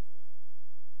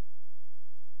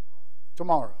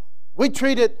 Tomorrow. We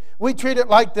treat it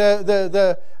like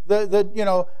the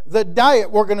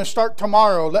diet we're going to start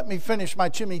tomorrow. Let me finish my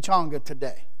chimichanga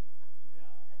today.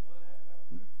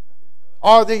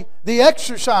 Or the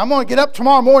exercise. I'm going to get up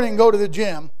tomorrow morning and go to the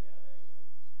gym.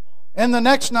 And the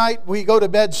next night we go to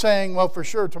bed saying, well, for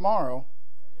sure tomorrow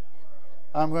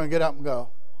I'm going to get up and go.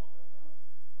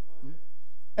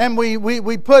 And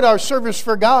we put our service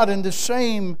for God in the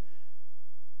same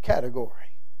category.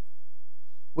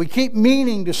 We keep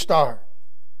meaning to start.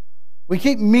 We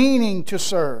keep meaning to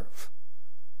serve.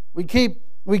 We keep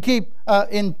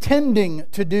intending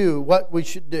to do what we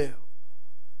should do.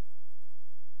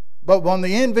 But on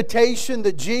the invitation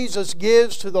that Jesus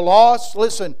gives to the lost,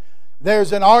 listen,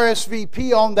 there's an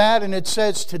RSVP on that, and it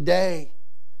says today.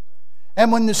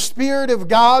 And when the Spirit of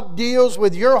God deals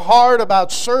with your heart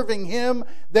about serving Him,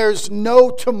 there's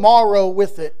no tomorrow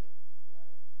with it.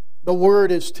 The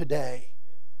word is today.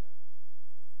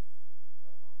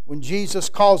 When Jesus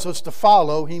calls us to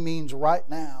follow, He means right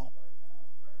now.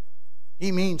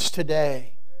 He means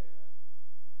today.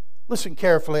 Listen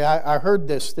carefully. I heard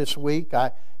this week.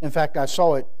 In fact, I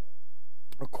saw it,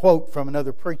 a quote from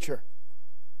another preacher.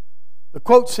 The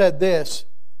quote said this: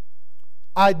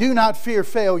 "I do not fear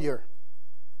failure."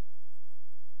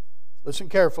 Listen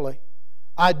carefully.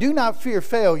 I do not fear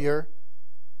failure.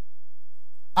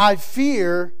 I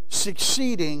fear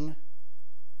succeeding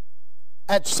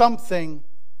at something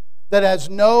that has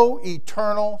no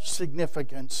eternal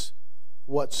significance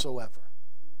whatsoever.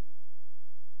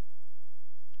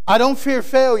 I don't fear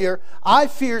failure. I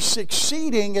fear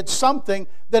succeeding at something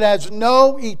that has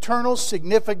no eternal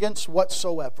significance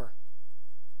whatsoever.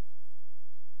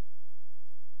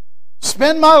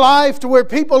 Spend my life to where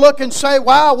people look and say,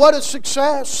 wow, what a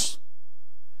success.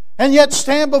 And yet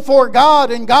stand before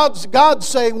God and God's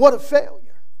saying, what a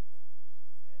failure.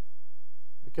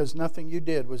 Because nothing you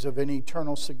did was of any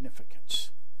eternal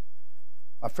significance.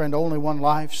 My friend, only one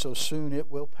life, so soon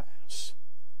it will pass.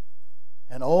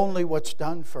 And only what's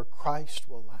done for Christ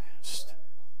will last.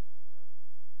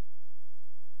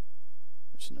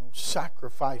 There's no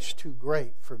sacrifice too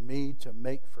great for me to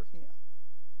make for Him.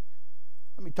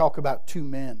 Let me talk about two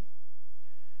men.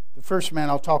 The first man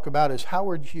I'll talk about is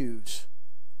Howard Hughes.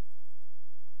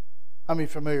 How many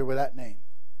familiar with that name?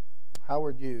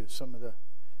 Howard Hughes. Some of the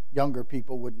younger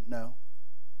people wouldn't know.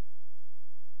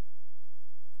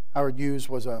 Howard Hughes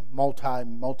was a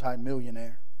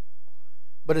multi-millionaire.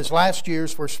 But his last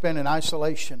years were spent in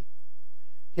isolation,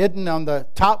 hidden on the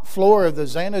top floor of the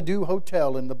Xanadu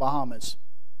Hotel in the Bahamas.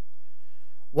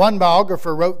 One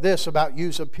biographer wrote this about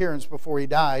Hughes' appearance before he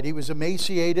died. He was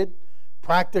emaciated,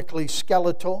 practically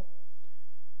skeletal,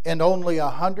 and only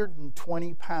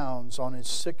 120 pounds on his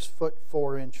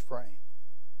 6'4" frame.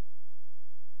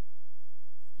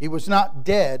 He was not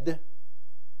dead,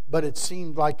 but it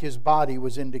seemed like his body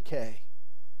was in decay.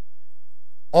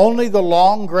 Only the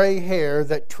long gray hair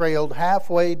that trailed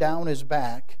halfway down his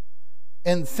back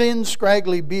and thin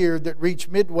scraggly beard that reached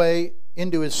midway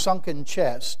into his sunken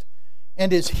chest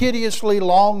and his hideously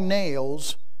long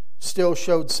nails still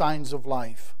showed signs of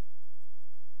life.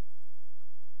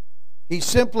 He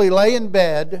simply lay in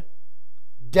bed,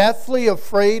 deathly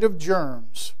afraid of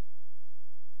germs.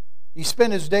 He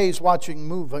spent his days watching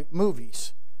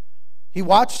movies. He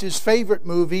watched his favorite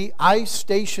movie, Ice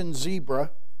Station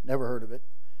Zebra, never heard of it,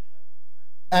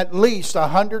 at least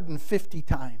 150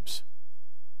 times.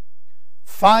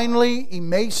 Finally,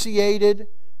 emaciated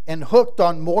and hooked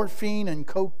on morphine and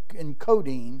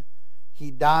codeine, he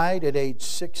died at age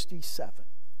 67.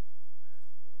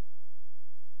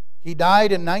 He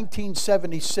died in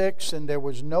 1976, and there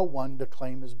was no one to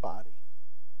claim his body.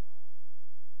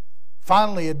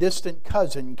 Finally, a distant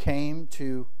cousin came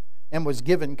to and was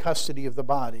given custody of the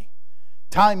body.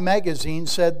 Time magazine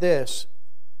said this: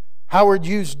 Howard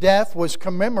Hughes' death was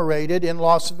commemorated in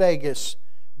Las Vegas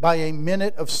by a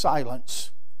minute of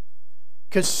silence.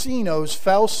 Casinos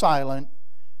fell silent.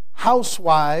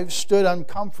 Housewives stood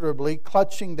uncomfortably,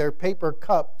 clutching their paper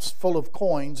cups full of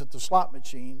coins at the slot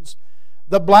machines.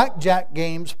 The blackjack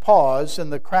games paused,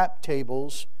 and the crap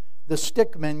tables, the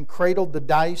stickmen cradled the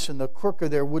dice in the crook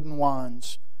of their wooden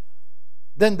wands.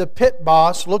 Then the pit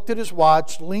boss looked at his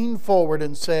watch, leaned forward,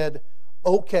 and said,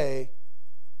 "Okay,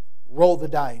 roll the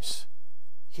dice.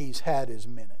 He's had his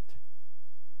minute."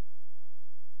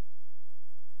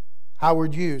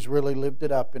 Howard Hughes really lived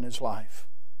it up in his life.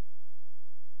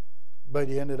 But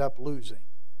he ended up losing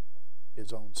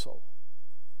his own soul.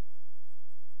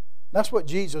 That's what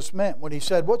Jesus meant when He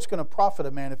said, what's going to profit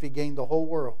a man if he gained the whole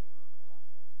world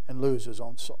and lose his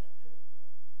own soul?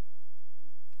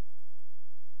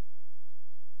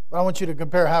 But I want you to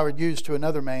compare Howard Hughes to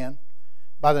another man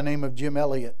by the name of Jim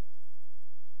Elliot.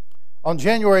 On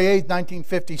January 8,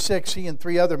 1956, he and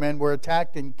 3 other men were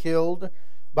attacked and killed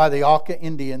by the Auca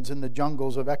Indians in the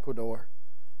jungles of Ecuador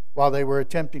while they were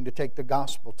attempting to take the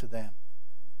gospel to them.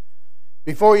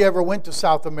 Before he ever went to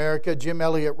South America, Jim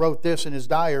Elliot wrote this in his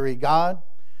diary: God,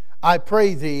 I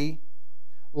pray Thee,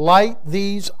 light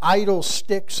these idle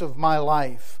sticks of my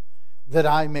life that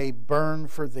I may burn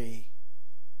for Thee.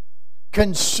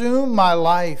 Consume my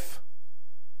life.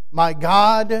 My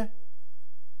God,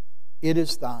 it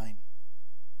is Thine.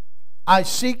 I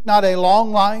seek not a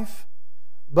long life,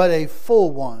 but a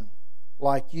full one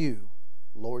like You,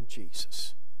 Lord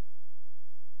Jesus.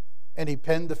 And he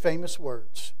penned the famous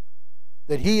words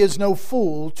that he is no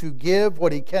fool to give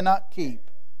what he cannot keep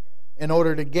in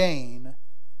order to gain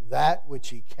that which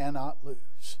he cannot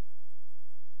lose.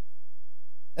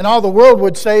 And all the world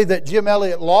would say that Jim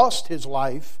Elliot lost his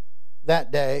life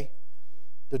that day.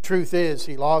 The truth is,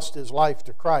 he lost his life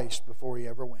to Christ before he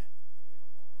ever went.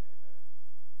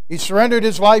 He surrendered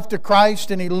his life to Christ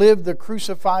and he lived the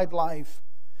crucified life.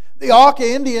 The Auca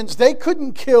Indians, they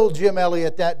couldn't kill Jim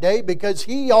Elliot that day because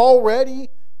he already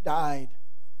died.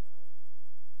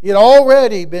 He had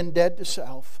already been dead to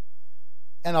self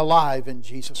and alive in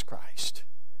Jesus Christ.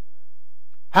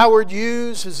 Howard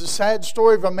Hughes is a sad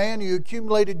story of a man who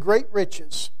accumulated great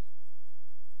riches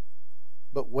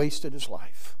but wasted his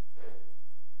life.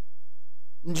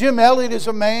 And Jim Elliot is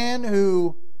a man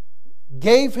who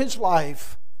gave his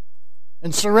life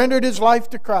and surrendered his life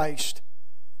to Christ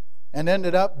and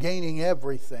ended up gaining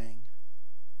everything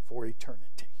for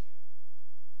eternity.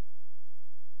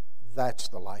 That's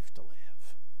the life to live.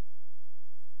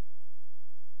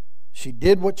 She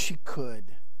did what she could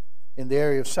in the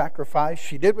area of sacrifice.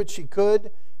 She did what she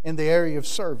could in the area of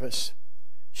service.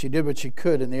 She did what she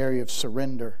could in the area of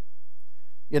surrender.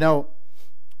 You know,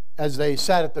 as they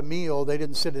sat at the meal, they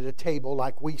didn't sit at a table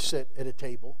like we sit at a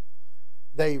table.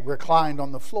 They reclined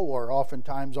on the floor,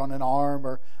 oftentimes on an arm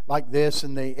or like this,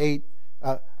 and they ate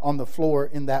on the floor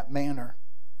in that manner.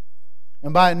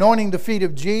 And by anointing the feet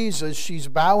of Jesus, she's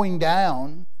bowing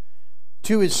down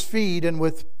to His feet and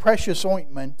with precious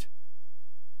ointment,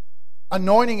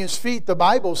 anointing His feet, the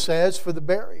Bible says, for the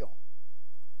burial.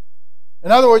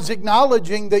 In other words,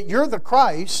 acknowledging that you're the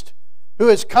Christ who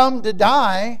has come to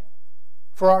die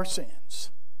for our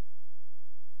sins.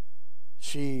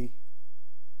 She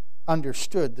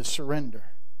understood the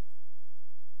surrender,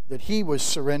 that He was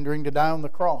surrendering to die on the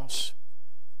cross.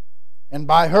 And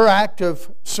by her act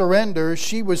of surrender,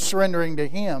 she was surrendering to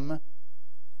Him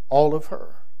all of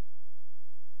her.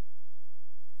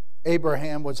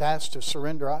 Abraham was asked to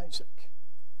surrender Isaac,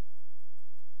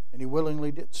 and he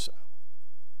willingly did so.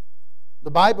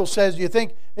 The Bible says, you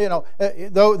think,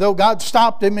 though God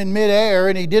stopped him in midair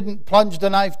and he didn't plunge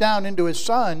the knife down into his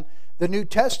son, the New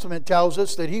Testament tells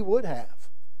us that he would have,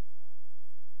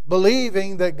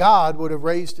 believing that God would have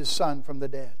raised his son from the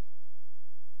dead.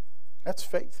 That's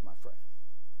faith, my friend.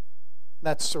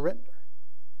 That's surrender.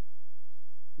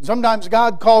 Sometimes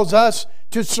God calls us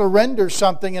to surrender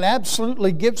something and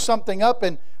absolutely give something up,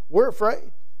 and we're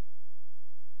afraid.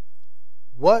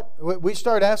 We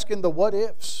start asking the what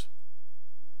ifs.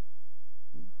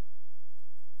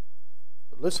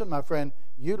 But listen, my friend,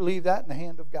 you leave that in the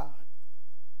hand of God.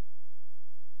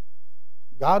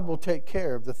 God will take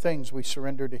care of the things we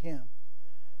surrender to Him.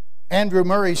 Andrew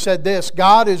Murray said this: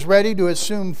 God is ready to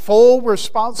assume full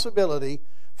responsibility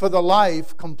for the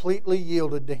life completely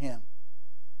yielded to Him.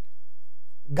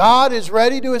 God is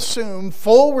ready to assume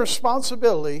full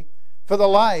responsibility for the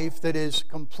life that is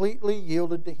completely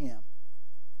yielded to Him.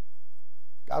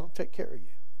 God will take care of you.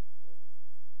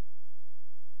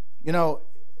 You know,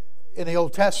 in the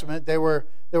Old Testament, there were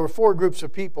 4 groups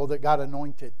of people that got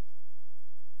anointed.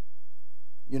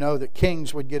 You know that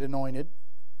kings would get anointed.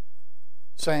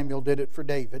 Samuel did it for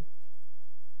David.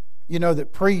 You know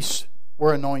that priests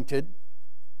were anointed.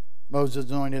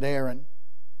 Moses anointed Aaron.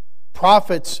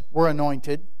 Prophets were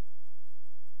anointed.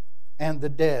 And the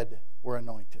dead were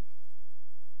anointed.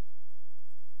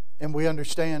 And we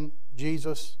understand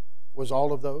Jesus was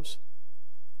all of those.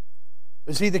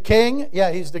 Is He the king?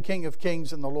 Yeah, He's the King of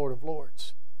kings and the Lord of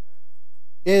lords.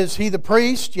 Is He the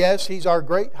priest? Yes, He's our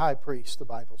great high priest, the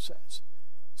Bible says.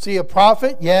 Is He a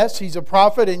prophet? Yes, He's a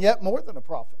prophet, and yet more than a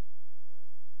prophet.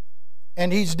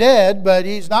 And He's dead, but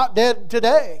He's not dead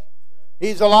today.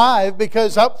 He's alive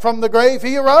because up from the grave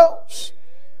He arose.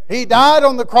 He died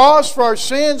on the cross for our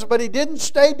sins, but He didn't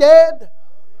stay dead.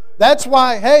 That's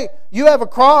why, hey, you have a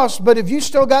cross, but if you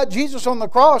still got Jesus on the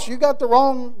cross, you got the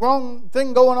wrong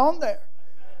thing going on there.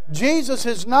 Jesus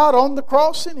is not on the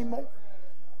cross anymore.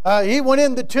 He went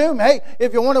in the tomb. Hey,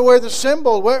 if you want to wear the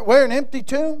symbol, wear an empty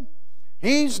tomb.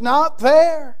 He's not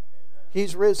there.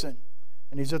 He's risen.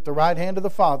 And He's at the right hand of the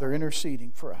Father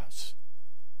interceding for us.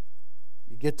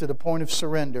 You get to the point of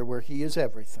surrender where He is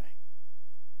everything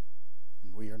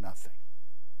and we are nothing.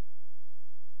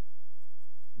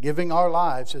 Giving our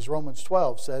lives, as Romans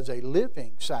 12 says, a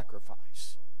living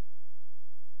sacrifice,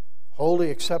 wholly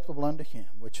acceptable unto Him,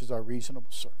 which is our reasonable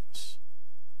service.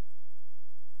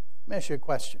 Let me ask you a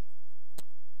question.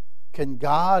 Can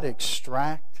God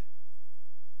extract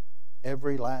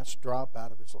every last drop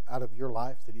out of your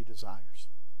life that He desires?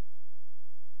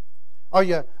 Are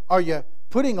you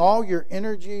putting all your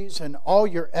energies and all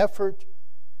your effort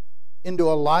into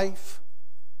a life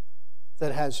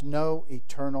that has no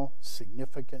eternal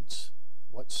significance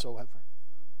whatsoever?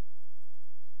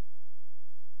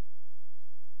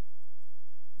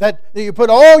 That you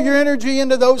put all your energy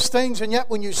into those things, and yet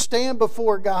when you stand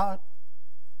before God,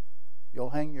 you'll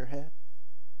hang your head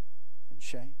in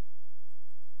shame.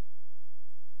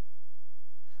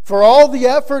 For all the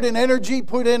effort and energy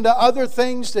put into other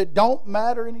things that don't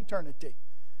matter in eternity,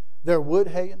 they're wood,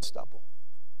 hay, and stubble.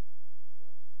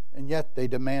 And yet they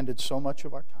demanded so much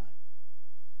of our time,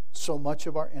 so much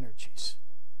of our energies,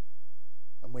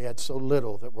 and we had so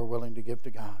little that we're willing to give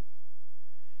to God.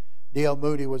 D.L.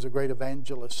 Moody was a great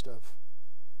evangelist of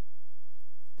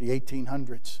the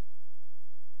 1800s.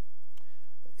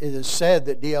 It is said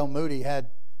that D.L. Moody had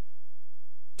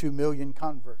 2 million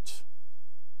converts.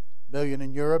 1 million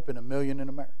in Europe and 1 million in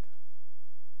America.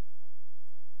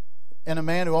 And a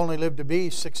man who only lived to be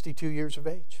 62 years of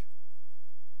age.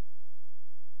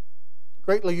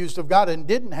 Greatly used of God, and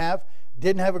didn't have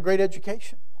a great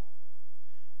education.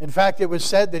 In fact, it was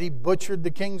said that he butchered the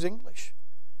king's English.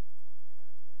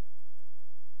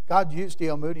 God used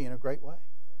D.L. Moody in a great way.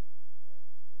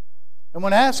 And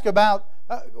when asked about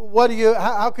what do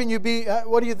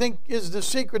you think is the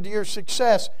secret to your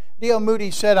success, D.L.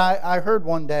 Moody said, I heard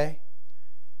one day,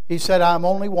 he said, I'm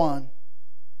only one,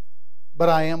 but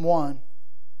I am one.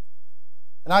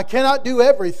 And I cannot do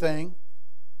everything,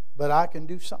 but I can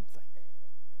do something.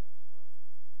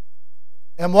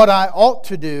 And what I ought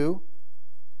to do,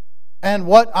 and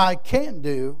what I can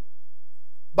do,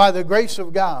 by the grace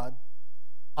of God,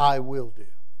 I will do.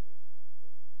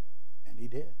 And he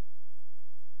did.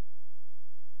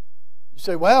 You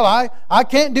say, well, I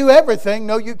can't do everything.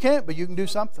 No, you can't, but you can do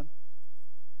something.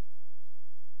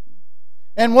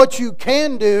 And what you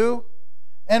can do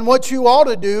and what you ought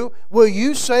to do, will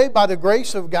you say, by the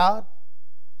grace of God,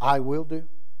 I will do?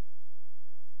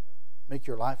 Make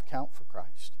your life count for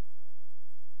Christ.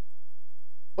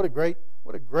 What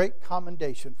a great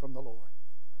commendation from the Lord.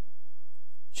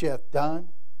 She hath done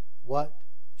what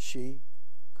she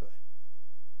could.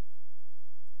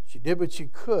 She did what she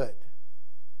could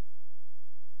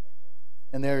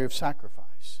in the area of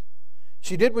sacrifice.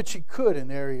 She did what she could in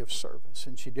the area of service,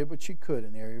 and she did what she could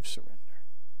in the area of surrender.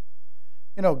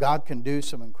 You know, God can do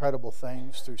some incredible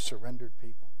things through surrendered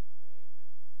people.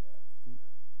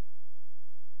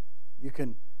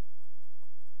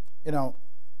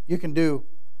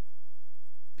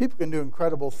 People can do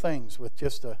incredible things with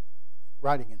just a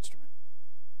writing instrument.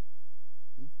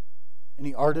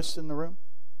 Any artists in the room?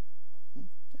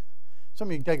 Some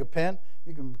of you can take a pen,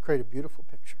 you can create a beautiful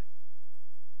picture.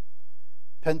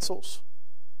 Pencils,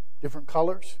 different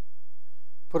colors,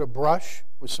 put a brush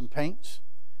with some paints.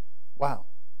 Wow,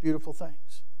 beautiful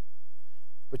things.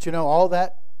 But you know, all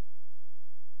that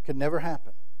could never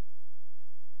happen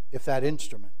if that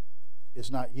instrument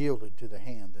is not yielded to the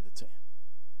hand that it's in.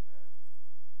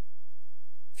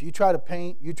 If you try to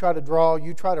paint, you try to draw,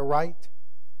 you try to write,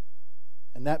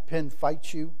 and that pen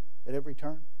fights you at every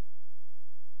turn,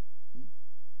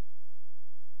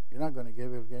 you're not going to be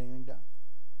able to get anything done.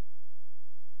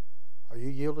 Are you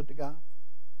yielded to God?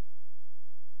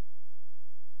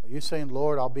 Are you saying,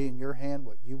 Lord, I'll be in your hand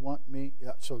what you want me,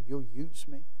 so you'll use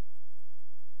me?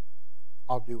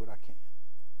 I'll do what I can.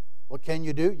 What can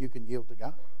you do? You can yield to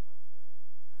God.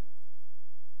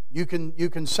 You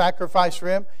can sacrifice for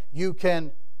Him. You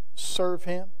can serve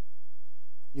Him.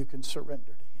 You can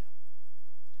surrender to Him.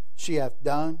 She hath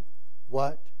done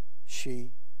what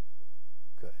she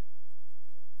could.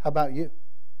 How about you?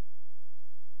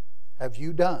 Have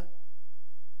you done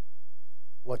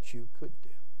what you could do?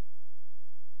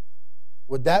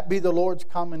 Would that be the Lord's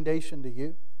commendation to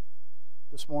you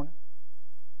this morning?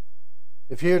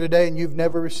 If you're here today and you've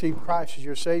never received Christ as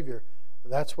your Savior,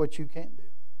 that's what you can do.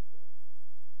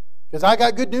 Because I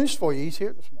got good news for you. He's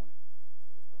here this morning.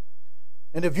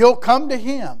 And if you'll come to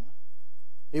Him,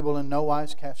 He will in no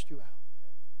wise cast you out.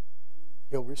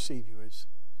 He'll receive you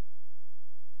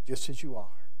just as you are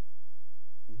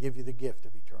and give you the gift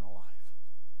of eternal life.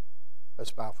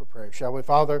 Let's bow for prayer, shall we?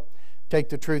 Father, take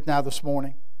the truth now this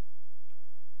morning.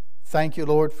 Thank you,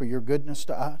 Lord, for your goodness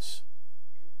to us.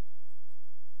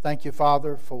 Thank you,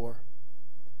 Father, for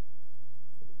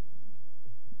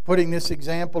putting this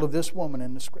example of this woman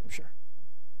in the Scripture.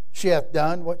 She hath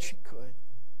done what she could.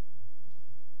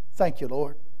 Thank you,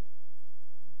 Lord,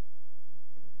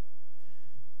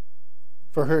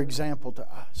 for her example to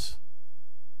us.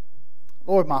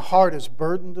 Lord, my heart is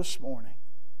burdened this morning.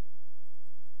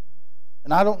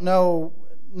 And I don't know,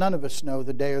 none of us know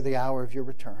the day or the hour of your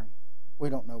return. We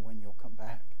don't know when you'll come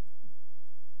back.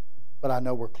 But I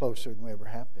know we're closer than we ever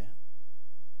have been.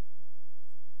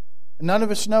 And none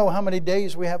of us know how many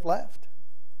days we have left.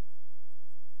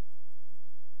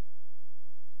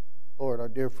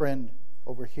 dear friend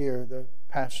over here, the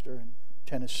pastor in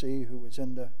Tennessee who was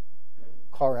in the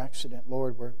car accident.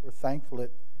 Lord, we're thankful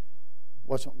it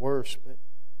wasn't worse, but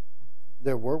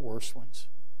there were worse ones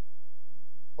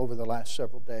over the last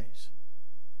several days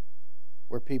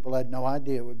where people had no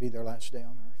idea it would be their last day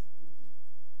on earth.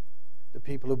 The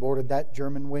people who boarded that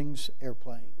Germanwings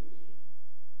airplane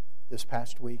this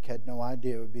past week had no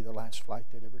idea it would be the last flight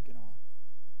they'd ever get on.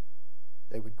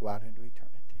 They would go out into eternity.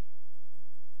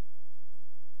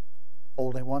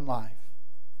 Only one life,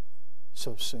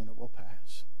 so soon it will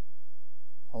pass.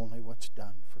 Only what's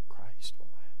done for Christ will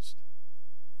last.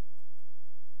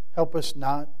 Help us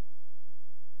not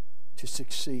to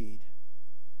succeed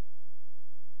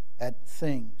at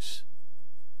things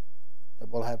that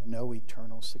will have no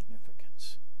eternal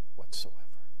significance whatsoever.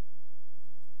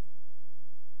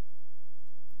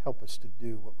 Help us to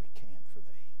do what we can for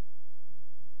Thee.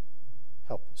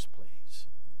 Help us, please.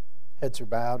 Heads are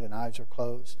bowed and eyes are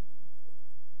closed.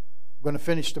 I'm going to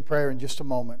finish the prayer in just a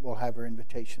moment. We'll have our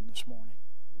invitation this morning.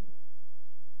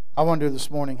 I wonder this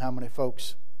morning how many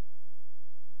folks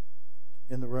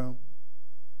in the room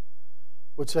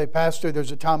would say, Pastor,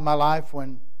 there's a time in my life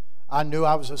when I knew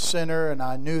I was a sinner and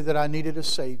I knew that I needed a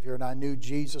Savior and I knew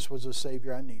Jesus was the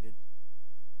Savior I needed.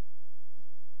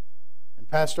 And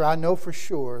Pastor, I know for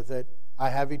sure that I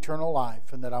have eternal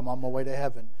life and that I'm on my way to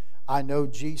heaven. I know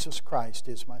Jesus Christ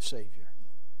is my Savior.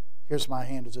 Here's my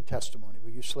hand as a testimony.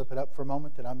 Will you slip it up for a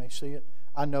moment that I may see it?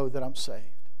 I know that I'm saved.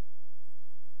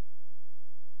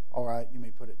 All right, you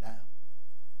may put it down.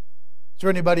 Is there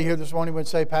anybody here this morning who would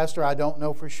say, Pastor, I don't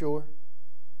know for sure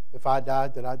if I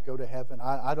died that I'd go to heaven.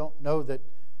 I don't know that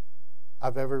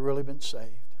I've ever really been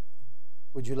saved.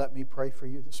 Would you let me pray for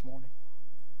you this morning?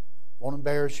 Won't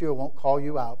embarrass you, I won't call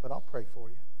you out, but I'll pray for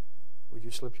you. Would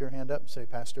you slip your hand up and say,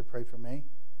 Pastor, pray for me?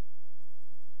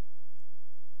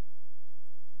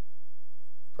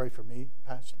 Pray for me,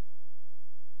 Pastor.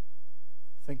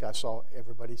 I think I saw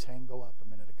everybody's hand go up a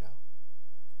minute ago.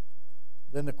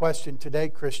 Then the question today,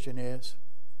 Christian, is,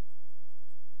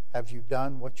 have you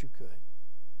done what you could?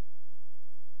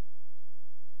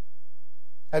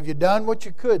 Have you done what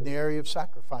you could in the area of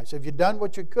sacrifice? Have you done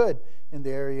what you could in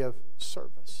the area of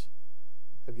service?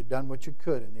 Have you done what you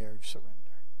could in the area of surrender?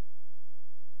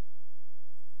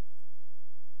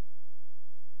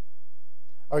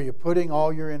 Are you putting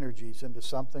all your energies into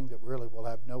something that really will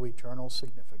have no eternal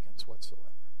significance whatsoever?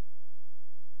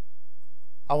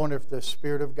 I wonder if the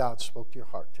Spirit of God spoke to your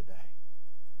heart today.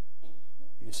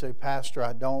 You say, Pastor,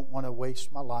 I don't want to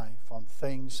waste my life on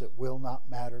things that will not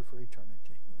matter for eternity.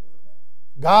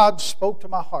 God spoke to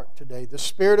my heart today. The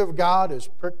Spirit of God has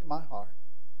pricked my heart.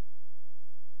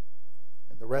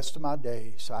 And the rest of my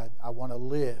days, I want to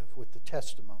live with the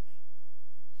testimony.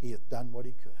 He hath done what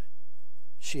he could.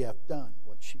 She hath done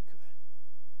what she could.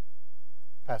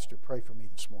 Pastor, pray for me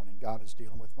this morning. God is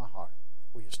dealing with my heart.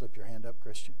 Will you slip your hand up,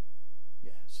 Christian?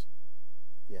 Yes.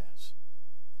 Yes.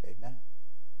 Amen.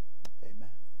 Amen.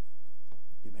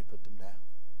 You may put them down.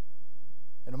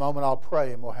 In a moment I'll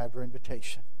pray and we'll have your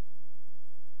invitation.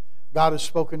 God has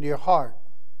spoken to your heart.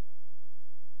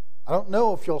 I don't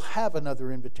know if you'll have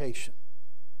another invitation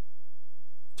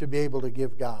to be able to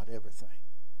give God everything.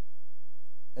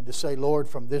 And to say, Lord,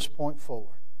 from this point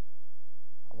forward,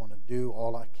 I want to do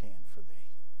all I can for Thee.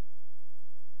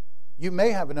 You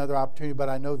may have another opportunity, but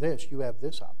I know this. You have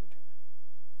this opportunity.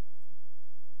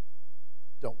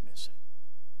 Don't miss it.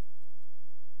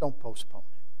 Don't postpone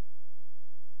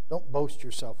it. Don't boast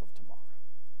yourself of tomorrow.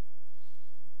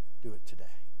 Do it today.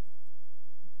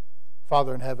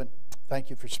 Father in heaven, thank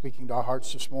you for speaking to our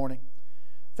hearts this morning.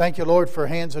 Thank you, Lord, for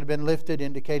hands that have been lifted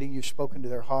indicating you've spoken to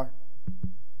their heart.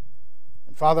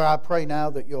 And Father, I pray now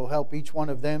that you'll help each one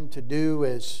of them to do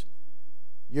as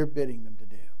you're bidding them to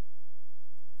do.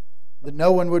 That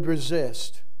no one would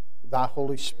resist thy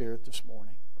Holy Spirit this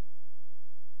morning.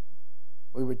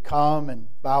 We would come and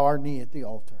bow our knee at the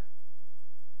altar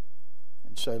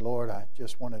and say, Lord, I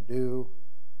just want to do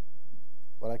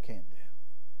what I can do.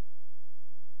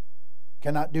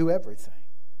 Cannot do everything,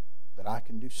 but I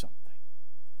can do something.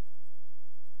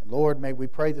 And Lord, may we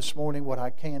pray this morning what I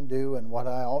can do and what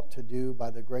I ought to do by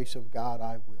the grace of God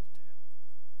I will do.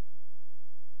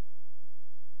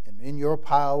 And in your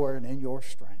power and in your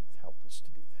strength, help us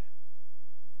to do that.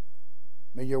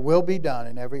 May your will be done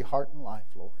in every heart and life,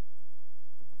 Lord.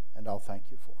 And I'll thank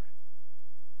you for it.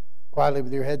 Quietly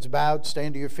with your heads bowed,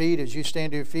 stand to your feet. As you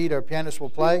stand to your feet, our pianist will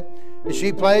play. As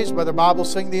she plays, Brother Bob will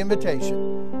sing the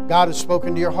invitation. God has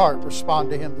spoken to your heart. Respond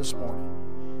to him this morning.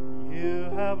 You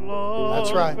have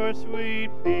lost That's right. for sweet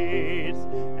peace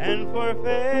and for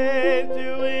faith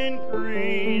to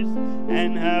increase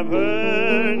and have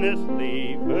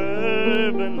earnestly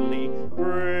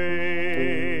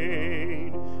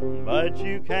but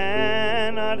you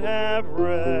cannot have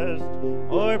rest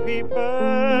or be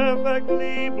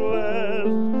perfectly blessed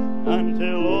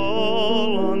until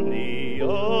all on the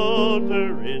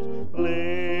altar is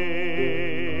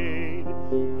laid.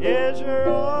 Is your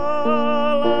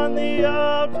all on the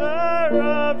altar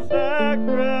of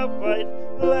sacrifice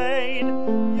laid?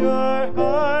 Your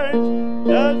heart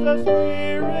does the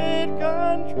Spirit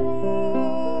control?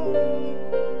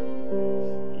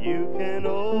 You can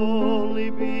only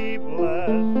be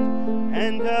blessed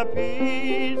and have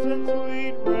peace and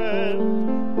sweet rest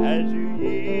as you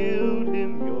yield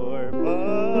Him your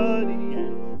body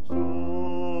and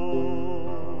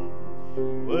soul.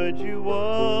 Would you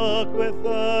walk with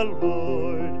the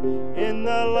Lord in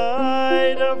the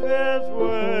light of His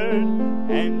word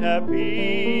and have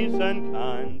peace and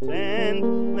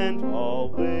contentment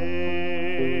always?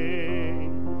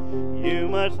 You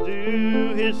must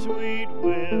do His sweet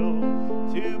will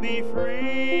to be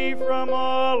free from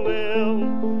all ill.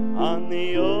 On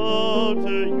the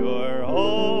altar your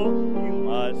all you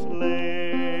must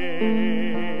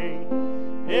lay.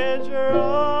 Is your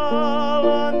all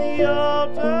on the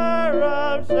altar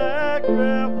of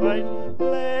sacrifice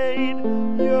laid?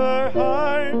 Your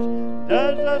heart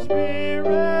does the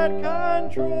Spirit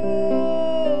control?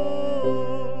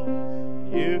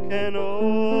 You can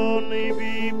only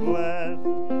be blessed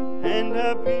and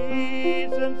have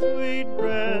peace and sweet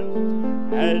rest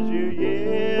as you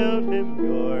yield Him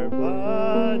your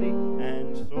body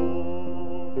and soul.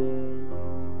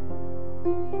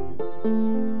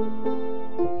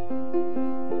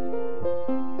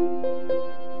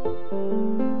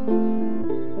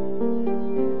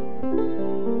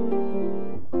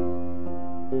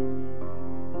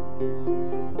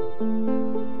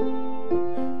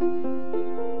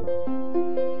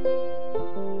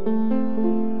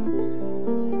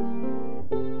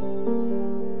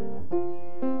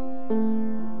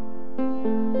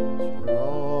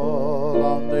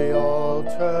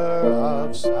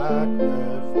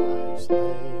 Sacrifice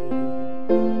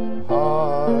laid,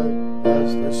 heart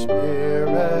does the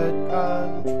Spirit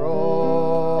control?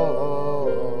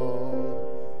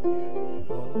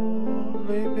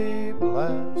 Only be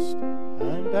blessed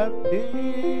and have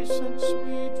peace and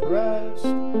sweet rest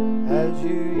as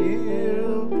you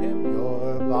yield Him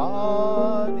your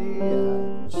body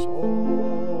and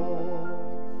soul.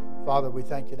 Father, we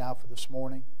thank you now for this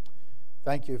morning.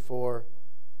 Thank you for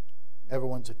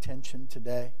everyone's attention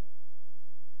today.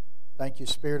 Thank you,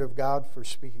 Spirit of God, for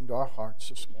speaking to our hearts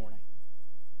this morning.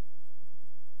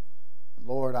 And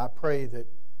Lord, I pray that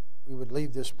we would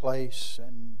leave this place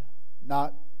and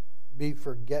not be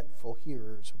forgetful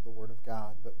hearers of the Word of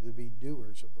God, but to be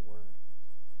doers of the Word.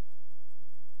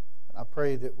 And I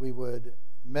pray that we would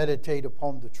meditate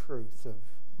upon the truth of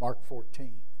Mark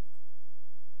 14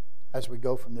 as we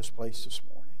go from this place this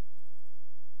morning.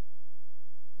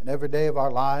 And every day of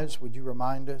our lives, would you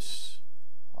remind us,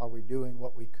 are we doing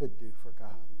what we could do for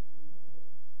God?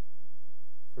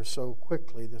 For so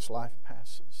quickly this life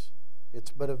passes. It's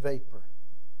but a vapor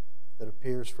that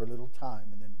appears for a little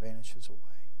time and then vanishes away.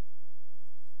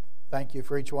 Thank you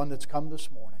for each one that's come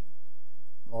this morning.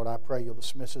 Lord, I pray you'll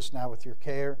dismiss us now with your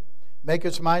care. Make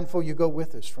us mindful you go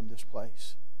with us from this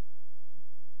place.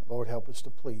 Lord, help us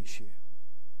to please you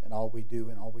in all we do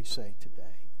and all we say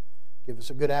today. Give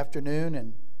us a good afternoon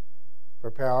and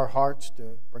prepare our hearts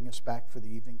to bring us back for the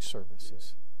evening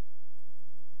services.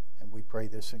 And we pray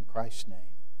this in Christ's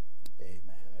name. Amen.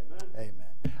 Amen.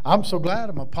 Amen. I'm so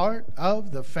glad I'm a part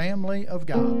of the family of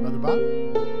God. Brother Bob?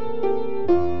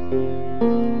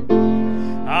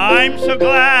 I'm so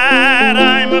glad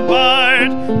I'm a part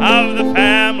of the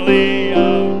family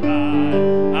of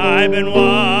God. I've been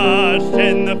washed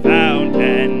in the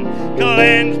fountain,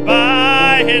 cleansed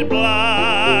by His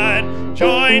blood,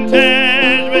 joined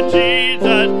hands with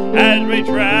Jesus as we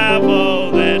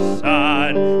travel this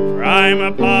sod. For I'm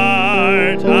a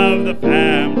part of the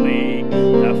family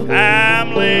of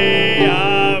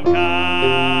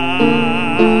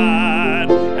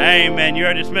God. Amen.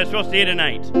 You're dismissed. We'll see you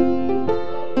tonight.